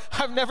 You know,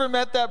 I've never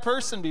met that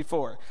person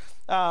before.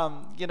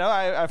 You know,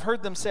 I've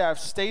heard them say, I've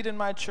stayed in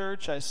my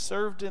church, I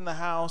served in the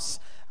house,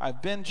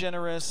 I've been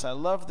generous, I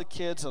love the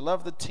kids, I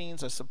love the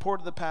teens, I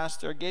supported the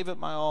pastor, I gave it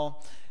my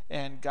all.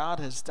 And God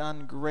has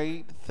done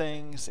great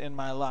things in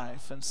my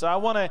life. And so I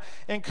want to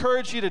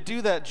encourage you to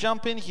do that.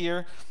 Jump in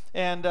here.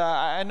 And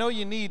I know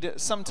you need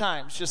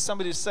sometimes just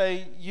somebody to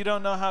say, you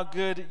don't know how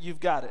good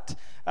you've got it.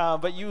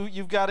 But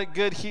you've got it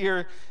good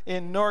here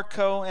in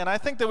Norco. And I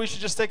think that we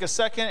should just take a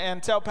second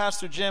and tell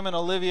Pastor Jim and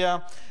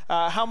Olivia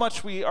how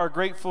much we are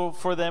grateful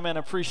for them and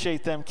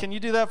appreciate them. Can you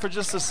do that for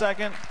just a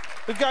second?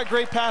 We've got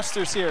great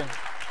pastors here.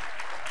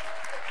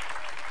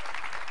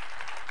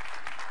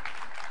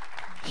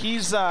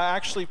 He's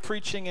actually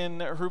preaching in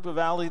Jurupa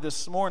Valley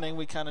this morning.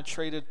 We kind of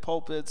traded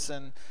pulpits,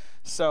 and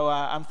so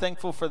I'm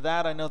thankful for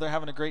that. I know they're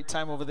having a great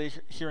time over there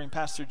hearing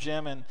Pastor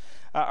Jim, and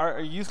our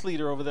youth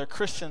leader over there,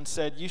 Christian,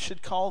 said you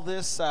should call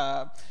this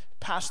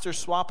Pastor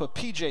Swap a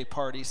PJ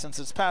party, since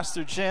it's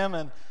Pastor Jim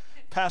and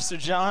Pastor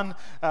John.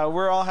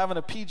 We're all having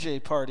a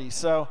PJ party,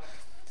 so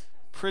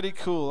pretty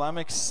cool. I'm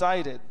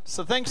excited.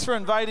 So thanks for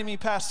inviting me,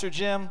 Pastor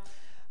Jim.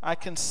 I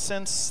can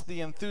sense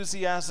the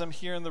enthusiasm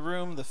here in the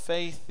room, the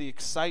faith, the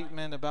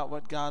excitement about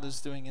what God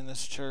is doing in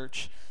this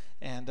church,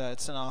 and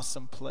it's an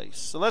awesome place.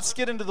 So let's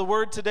get into the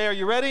Word today. Are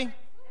you ready?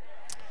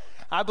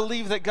 I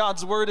believe that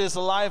God's Word is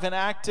alive and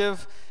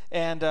active,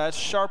 and it's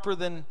sharper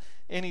than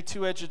any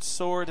two-edged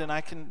sword, and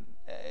I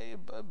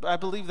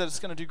believe that it's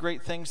going to do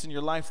great things in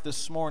your life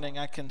this morning.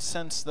 I can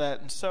sense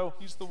that. And so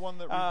He's the one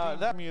that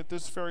redeemed me at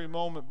this very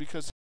moment,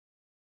 because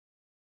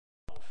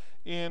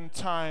in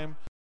time.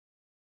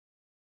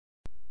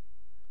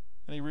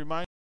 And He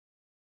reminds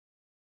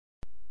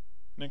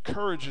and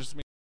encourages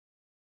me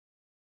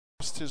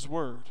to trust His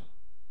word.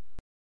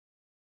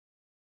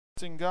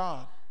 It's in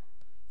God.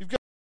 You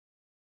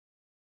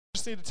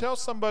just need to tell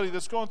somebody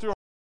that's going through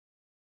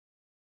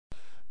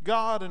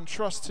God and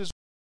trust His word.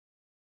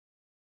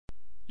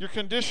 Your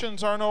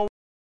conditions are no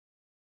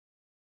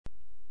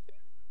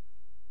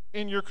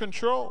in your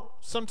control.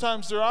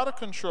 Sometimes they're out of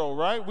control,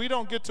 right? We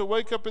don't get to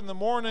wake up in the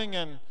morning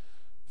and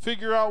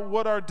figure out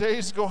what our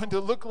day's going to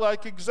look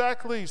like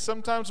exactly.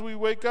 Sometimes we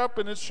wake up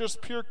and it's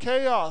just pure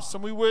chaos,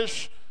 and we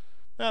wish,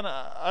 man,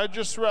 I'd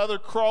just rather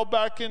crawl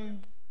back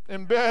in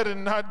bed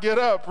and not get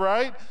up,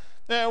 right?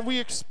 And we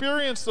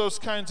experience those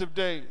kinds of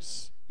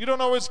days. You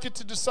don't always get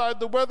to decide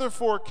the weather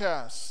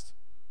forecast.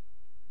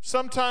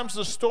 Sometimes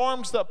the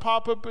storms that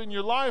pop up in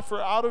your life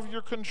are out of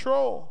your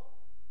control.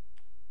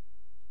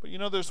 But you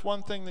know, there's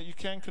one thing that you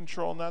can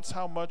control, and that's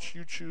how much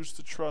you choose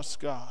to trust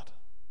God.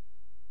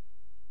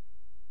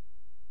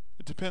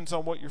 It depends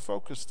on what you're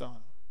focused on.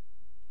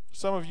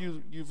 Some of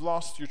you, you've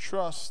lost your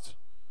trust.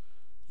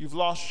 You've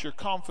lost your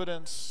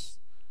confidence.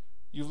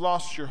 You've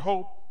lost your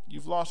hope.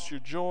 You've lost your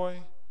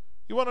joy.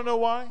 You want to know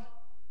why?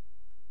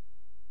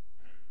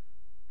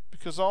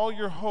 Because all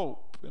your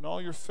hope and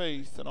all your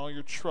faith and all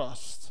your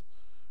trust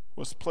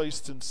was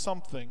placed in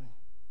something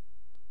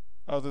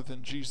other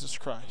than Jesus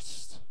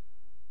Christ.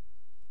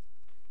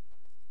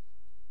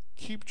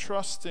 Keep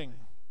trusting.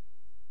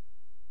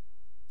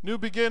 New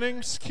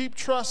beginnings, keep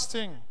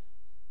trusting.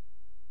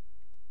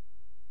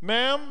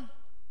 Ma'am,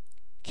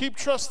 keep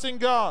trusting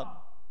God.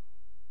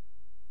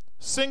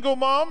 Single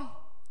mom,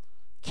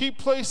 keep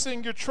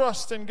placing your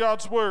trust in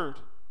God's word.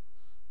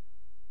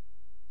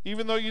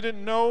 Even though you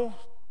didn't know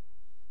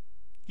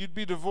you'd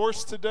be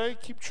divorced today,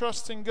 keep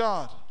trusting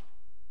God.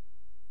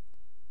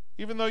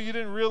 Even though you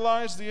didn't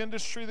realize the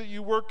industry that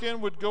you work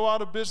in would go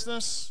out of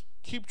business,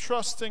 keep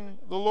trusting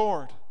the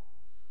Lord.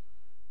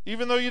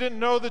 Even though you didn't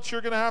know that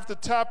you're going to have to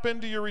tap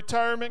into your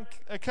retirement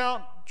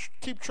account,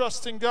 keep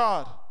trusting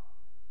God.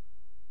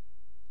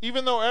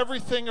 Even though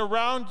everything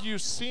around you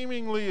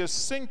seemingly is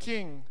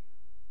sinking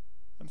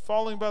and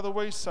falling by the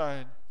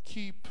wayside,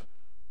 keep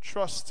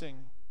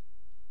trusting.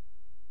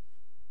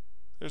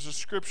 There's a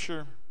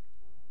scripture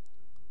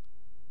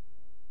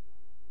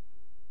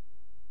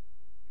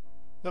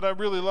that I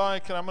really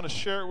like, and I'm going to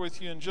share it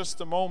with you in just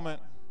a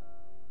moment.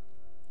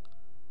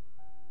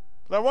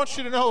 But I want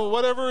you to know,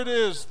 whatever it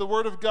is, the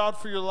Word of God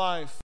for your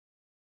life,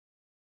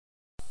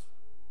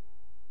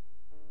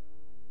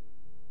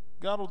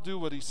 God will do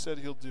what He said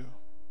He'll do.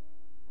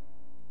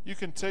 You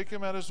can take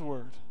Him at His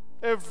word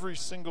every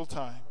single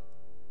time.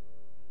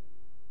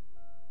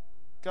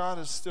 God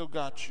has still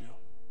got you.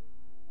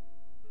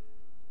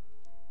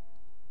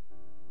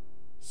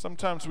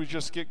 Sometimes we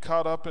just get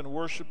caught up in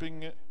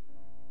worshiping it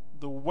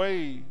the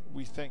way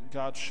we think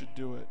God should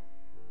do it,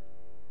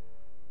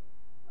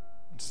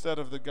 instead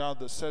of the God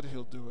that said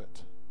He'll do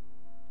it,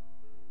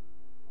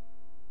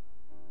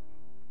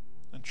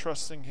 and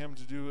trusting Him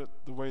to do it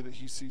the way that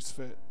He sees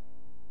fit.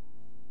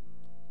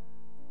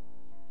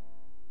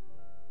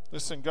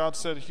 Listen, God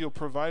said He'll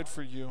provide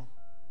for you.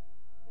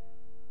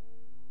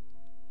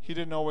 He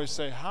didn't always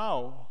say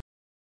how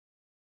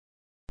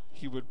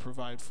He would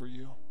provide for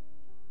you.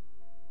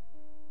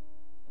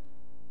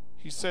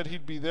 He said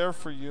He'd be there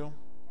for you,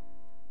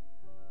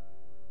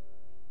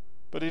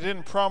 but He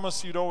didn't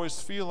promise you'd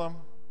always feel Him.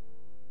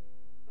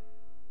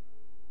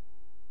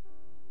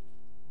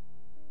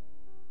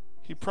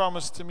 He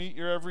promised to meet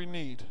your every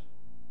need,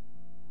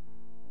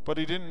 but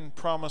He didn't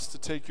promise to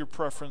take your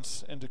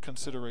preference into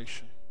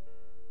consideration.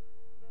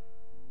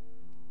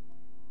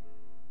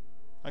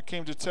 I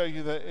came to tell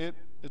you that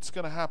it's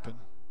going to happen.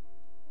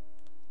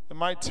 It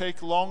might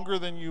take longer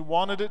than you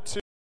wanted it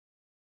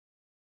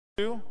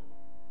to.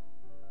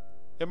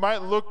 It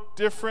might look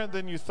different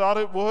than you thought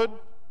it would.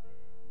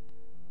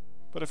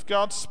 But if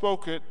God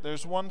spoke it,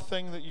 there's one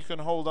thing that you can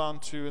hold on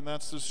to, and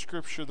that's the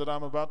scripture that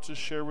I'm about to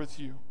share with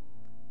you.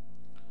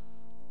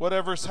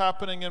 Whatever's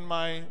happening in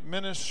my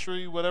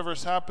ministry,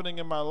 whatever's happening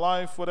in my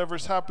life,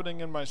 whatever's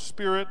happening in my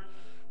spirit,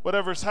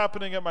 whatever's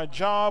happening at my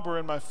job or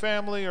in my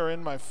family or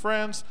in my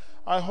friends,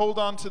 I hold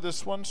on to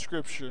this one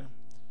scripture.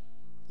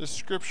 This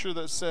scripture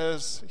that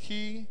says,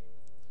 He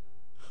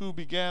who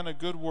began a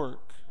good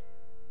work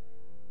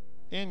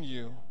in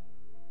you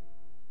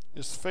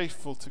is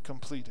faithful to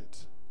complete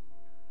it.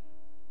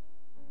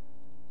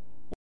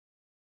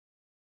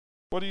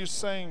 What are you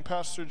saying,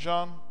 Pastor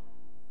John?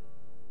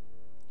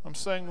 I'm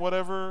saying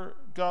whatever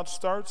God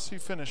starts, He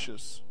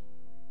finishes.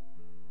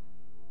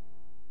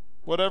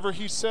 Whatever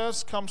He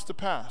says comes to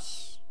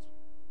pass.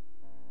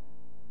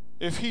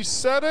 If He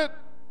said it,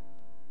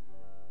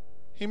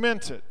 He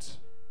meant it.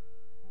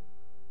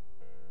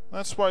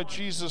 That's why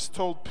Jesus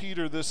told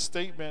Peter this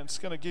statement. It's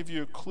going to give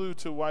you a clue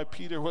to why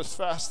Peter was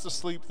fast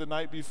asleep the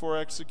night before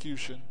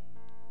execution.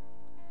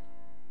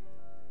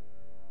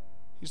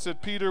 He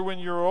said, Peter, when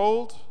you're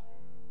old,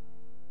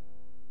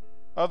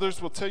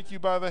 others will take you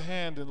by the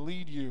hand and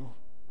lead you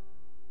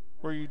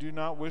where you do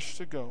not wish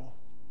to go.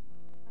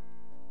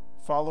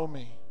 Follow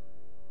me.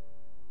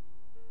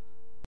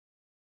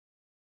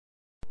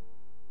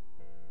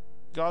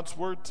 God's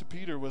word to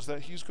Peter was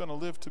that he's going to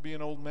live to be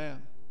an old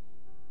man.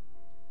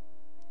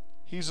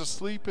 He's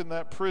asleep in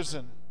that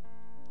prison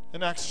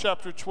in Acts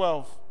chapter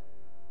 12.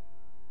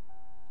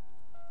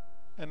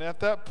 And at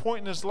that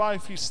point in his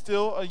life, he's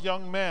still a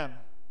young man.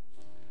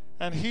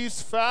 And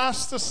he's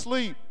fast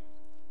asleep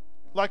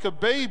like a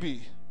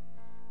baby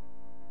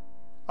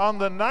on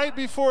the night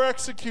before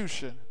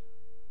execution,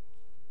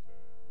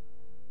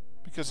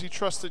 because he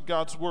trusted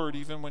God's word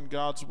even when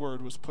God's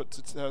word was put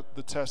to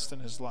the test in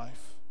his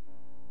life.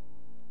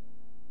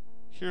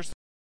 Here's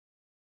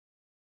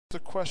the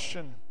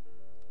question.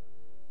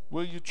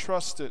 Will you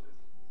trust it?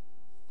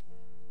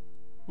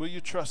 Will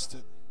you trust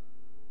it?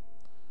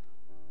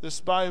 This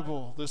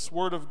Bible, this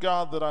Word of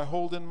God that I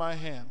hold in my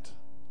hand,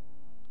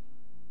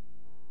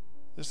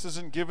 this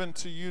isn't given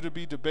to you to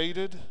be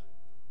debated.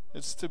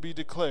 it's to be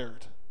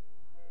declared.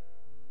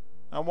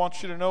 I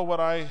want you to know what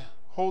I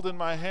hold in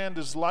my hand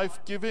is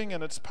life-giving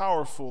and it's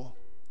powerful.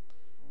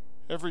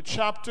 Every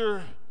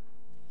chapter,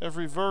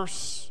 every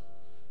verse,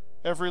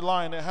 every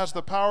line, it has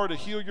the power to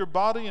heal your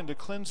body and to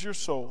cleanse your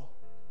soul.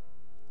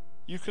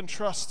 You can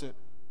trust it.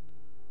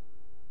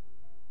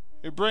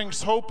 It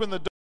brings hope in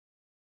the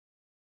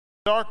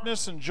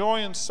darkness and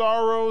joy in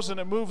sorrows, and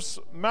it moves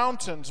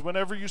mountains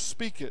whenever you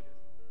speak it.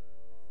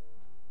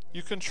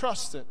 You can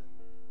trust it.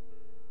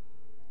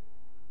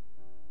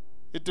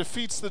 It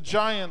defeats the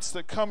giants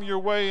that come your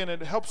way, and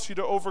it helps you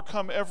to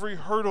overcome every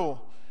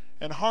hurdle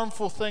and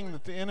harmful thing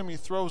that the enemy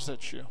throws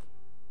at you.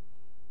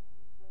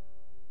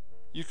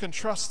 You can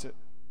trust it.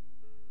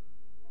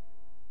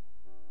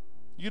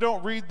 You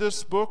don't read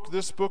this book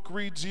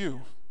reads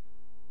you.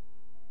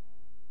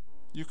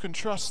 You can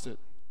trust it.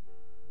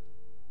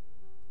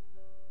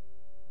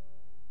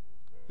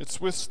 It's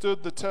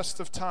withstood the test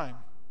of time.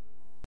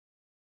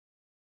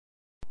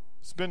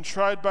 It's been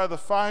tried by the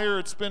fire.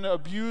 It's been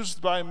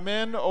abused by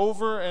men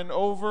over and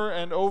over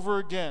and over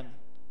again.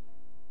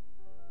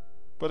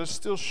 But it's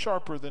still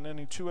sharper than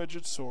any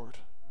two-edged sword.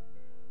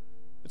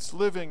 It's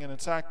living and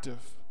it's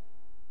active.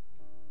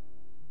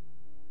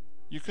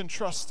 You can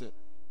trust it.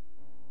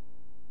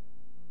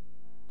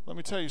 Let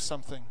me tell you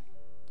something.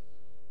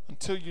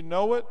 Until you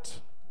know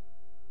it,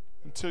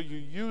 until you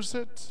use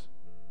it,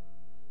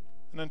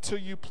 and until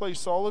you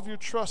place all of your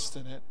trust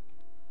in it,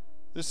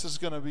 this is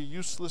going to be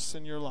useless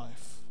in your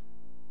life.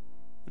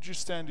 Would you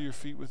stand to your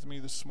feet with me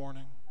this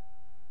morning?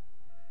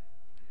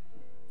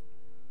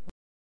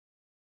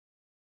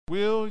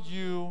 Will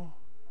you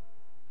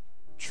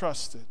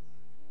trust it?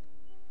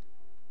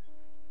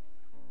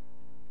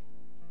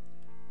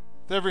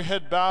 With every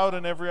head bowed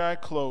and every eye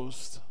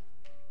closed,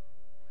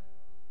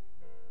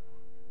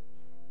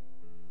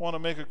 I want to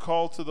make a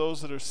call to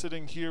those that are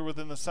sitting here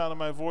within the sound of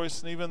my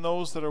voice, and even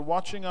those that are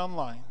watching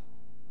online.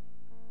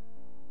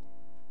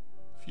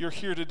 If you're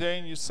here today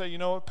and you say, you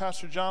know what,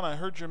 Pastor John, I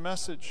heard your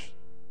message.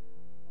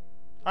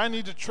 I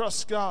need to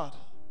trust God.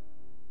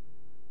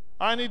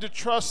 I need to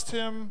trust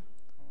Him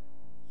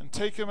and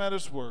take Him at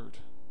His word.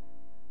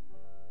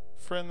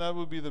 Friend, that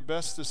would be the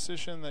best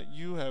decision that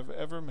you have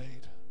ever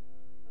made.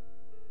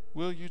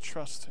 Will you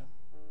trust Him?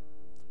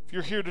 If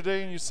you're here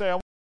today and you say, I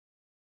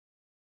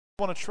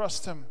want to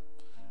trust Him.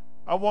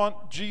 I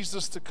want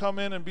Jesus to come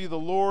in and be the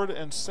Lord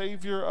and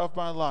Savior of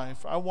my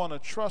life. I want to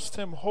trust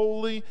Him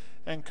wholly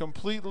and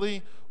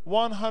completely,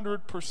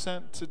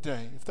 100%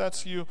 today. If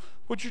that's you,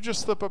 would you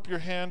just slip up your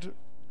hand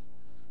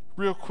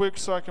real quick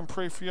so I can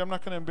pray for you? I'm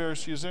not going to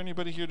embarrass you. Is there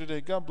anybody here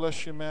today? God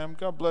bless you, ma'am.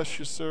 God bless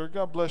you, sir.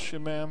 God bless you,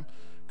 ma'am.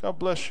 God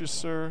bless you,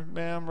 sir.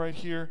 Ma'am, right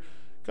here.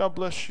 God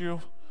bless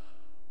you.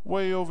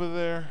 Way over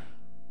there.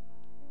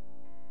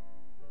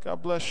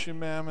 God bless you,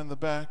 ma'am, in the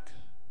back.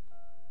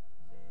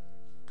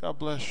 God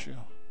bless you.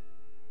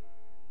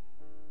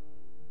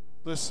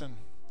 Listen,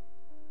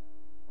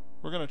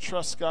 we're going to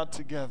trust God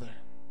together.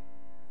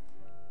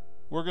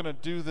 We're going to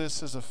do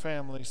this as a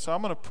family. So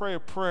I'm going to pray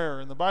a prayer.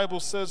 And the Bible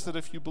says that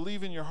if you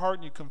believe in your heart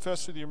and you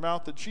confess with your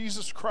mouth that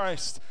Jesus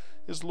Christ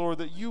is Lord,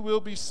 that you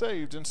will be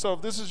saved. And so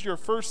if this is your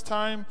first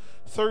time,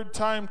 third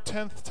time,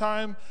 10th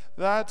time,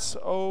 that's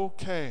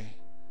okay.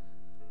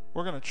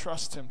 We're going to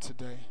trust Him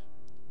today.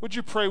 Would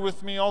you pray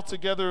with me all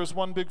together as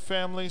one big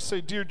family? Say,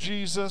 Dear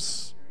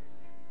Jesus,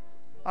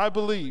 I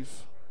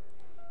believe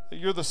that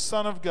you're the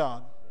Son of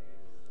God,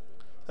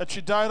 that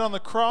you died on the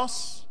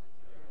cross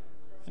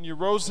and you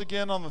rose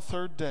again on the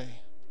third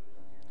day.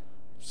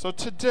 So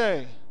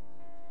today,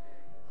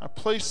 I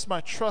place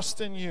my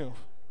trust in you,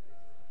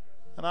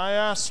 and I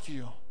ask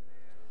you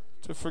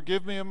to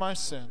forgive me of my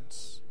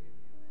sins,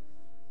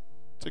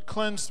 to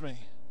cleanse me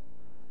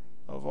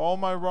of all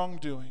my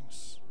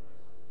wrongdoings,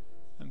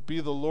 and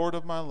be the Lord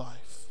of my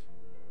life.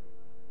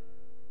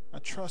 I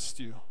trust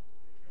you.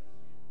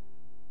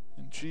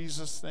 In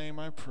Jesus' name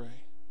I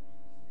pray.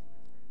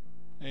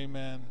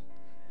 Amen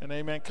and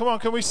amen. Come on,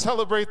 can we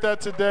celebrate that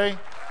today?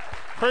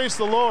 Praise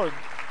the Lord.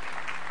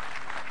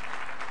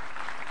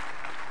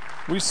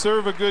 We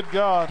serve a good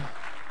God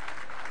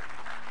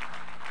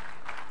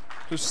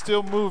who's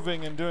still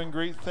moving and doing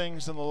great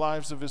things in the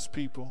lives of His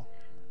people.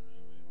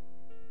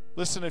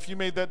 Listen, if you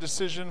made that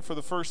decision for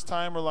the first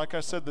time, or like I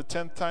said, the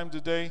 10th time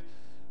today,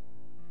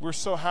 we're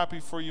so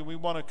happy for you. We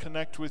want to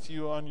connect with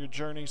you on your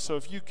journey. So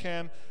if you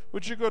can,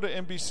 would you go to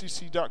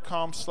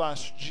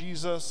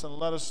mbcc.com/Jesus and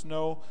let us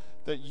know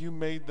that you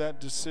made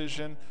that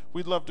decision?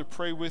 We'd love to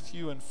pray with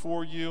you and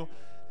for you,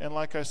 and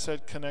like I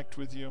said, connect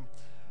with you.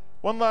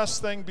 One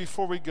last thing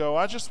before we go.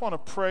 I just want to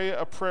pray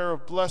a prayer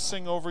of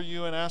blessing over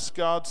you and ask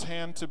God's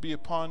hand to be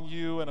upon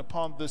you and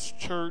upon this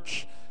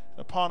church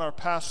and upon our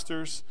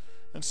pastors.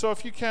 And so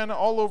if you can,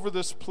 all over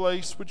this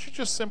place, would you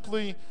just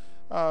simply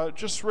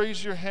just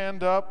raise your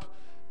hand up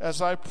as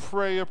I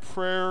pray a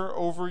prayer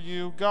over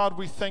you. God,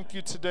 we thank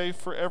you today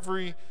for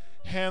every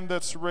hand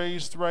that's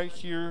raised right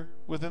here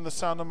within the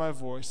sound of my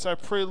voice. I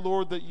pray,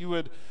 Lord, that you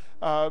would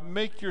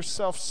make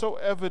yourself so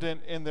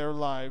evident in their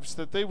lives,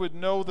 that they would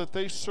know that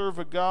they serve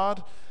a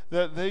God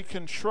that they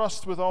can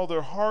trust with all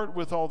their heart,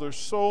 with all their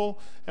soul,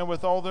 and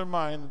with all their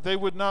mind. They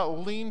would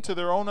not lean to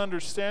their own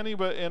understanding,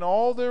 but in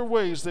all their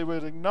ways they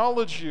would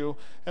acknowledge you,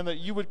 and that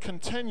you would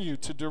continue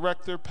to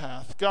direct their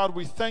path. God,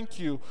 we thank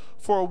you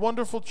for a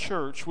wonderful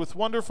church with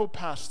wonderful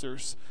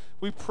pastors.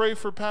 We pray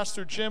for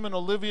Pastor Jim and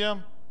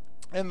Olivia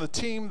and the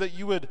team, that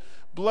you would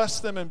bless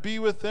them and be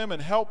with them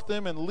and help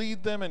them and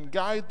lead them and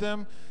guide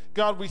them.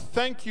 God, we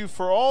thank you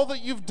for all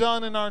that you've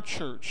done in our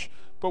church.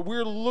 But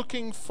we're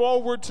looking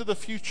forward to the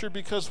future,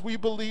 because we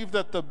believe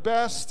that the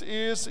best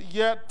is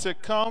yet to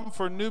come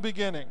for New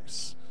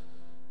Beginnings.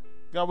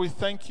 God, we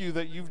thank you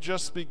that you've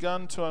just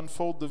begun to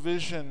unfold the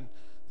vision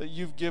that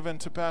you've given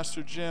to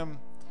Pastor Jim,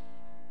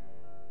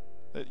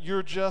 that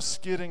you're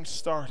just getting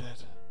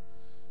started.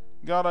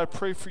 God, I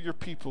pray for your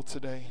people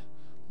today.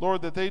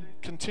 Lord, that they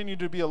continue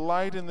to be a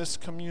light in this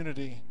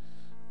community.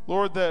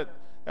 Lord, that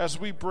as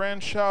we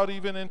branch out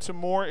even into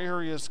more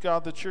areas,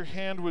 God, that your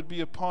hand would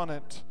be upon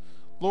it.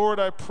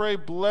 Lord, I pray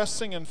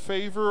blessing and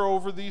favor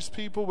over these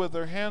people with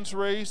their hands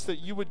raised, that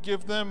you would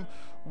give them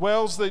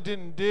wells they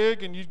didn't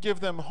dig, and you'd give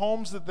them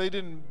homes that they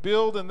didn't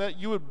build, and that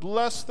you would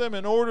bless them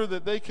in order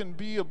that they can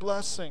be a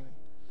blessing.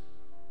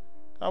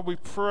 God, we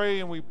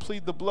pray and we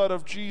plead the blood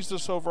of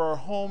Jesus over our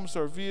homes,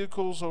 our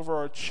vehicles, over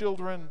our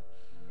children.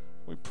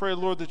 We pray,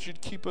 Lord, that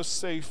you'd keep us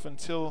safe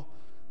until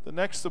the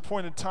next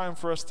appointed time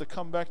for us to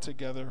come back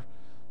together.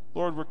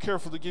 Lord, we're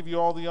careful to give you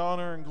all the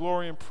honor and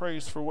glory and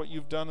praise for what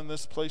you've done in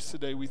this place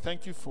today. We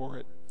thank you for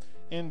it.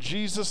 In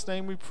Jesus'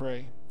 name we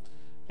pray.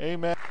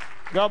 Amen.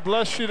 God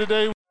bless you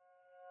today.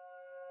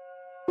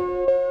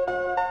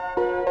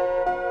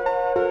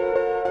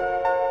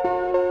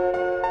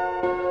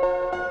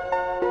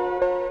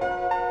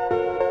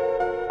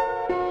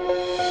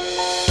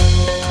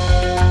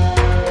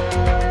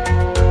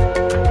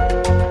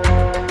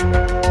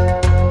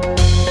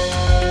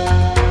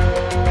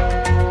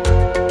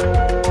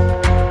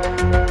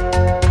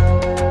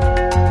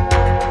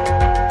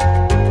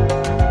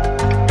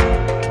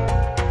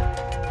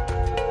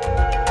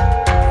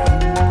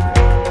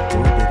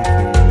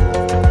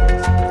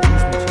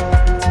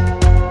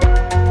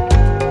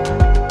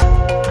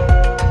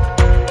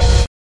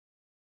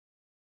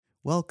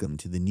 Welcome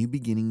to the New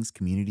Beginnings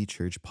Community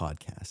Church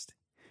podcast.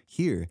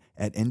 Here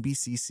at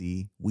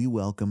NBCC, we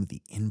welcome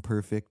the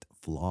imperfect,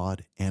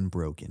 flawed, and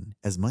broken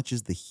as much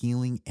as the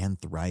healing and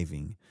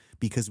thriving,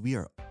 because we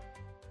are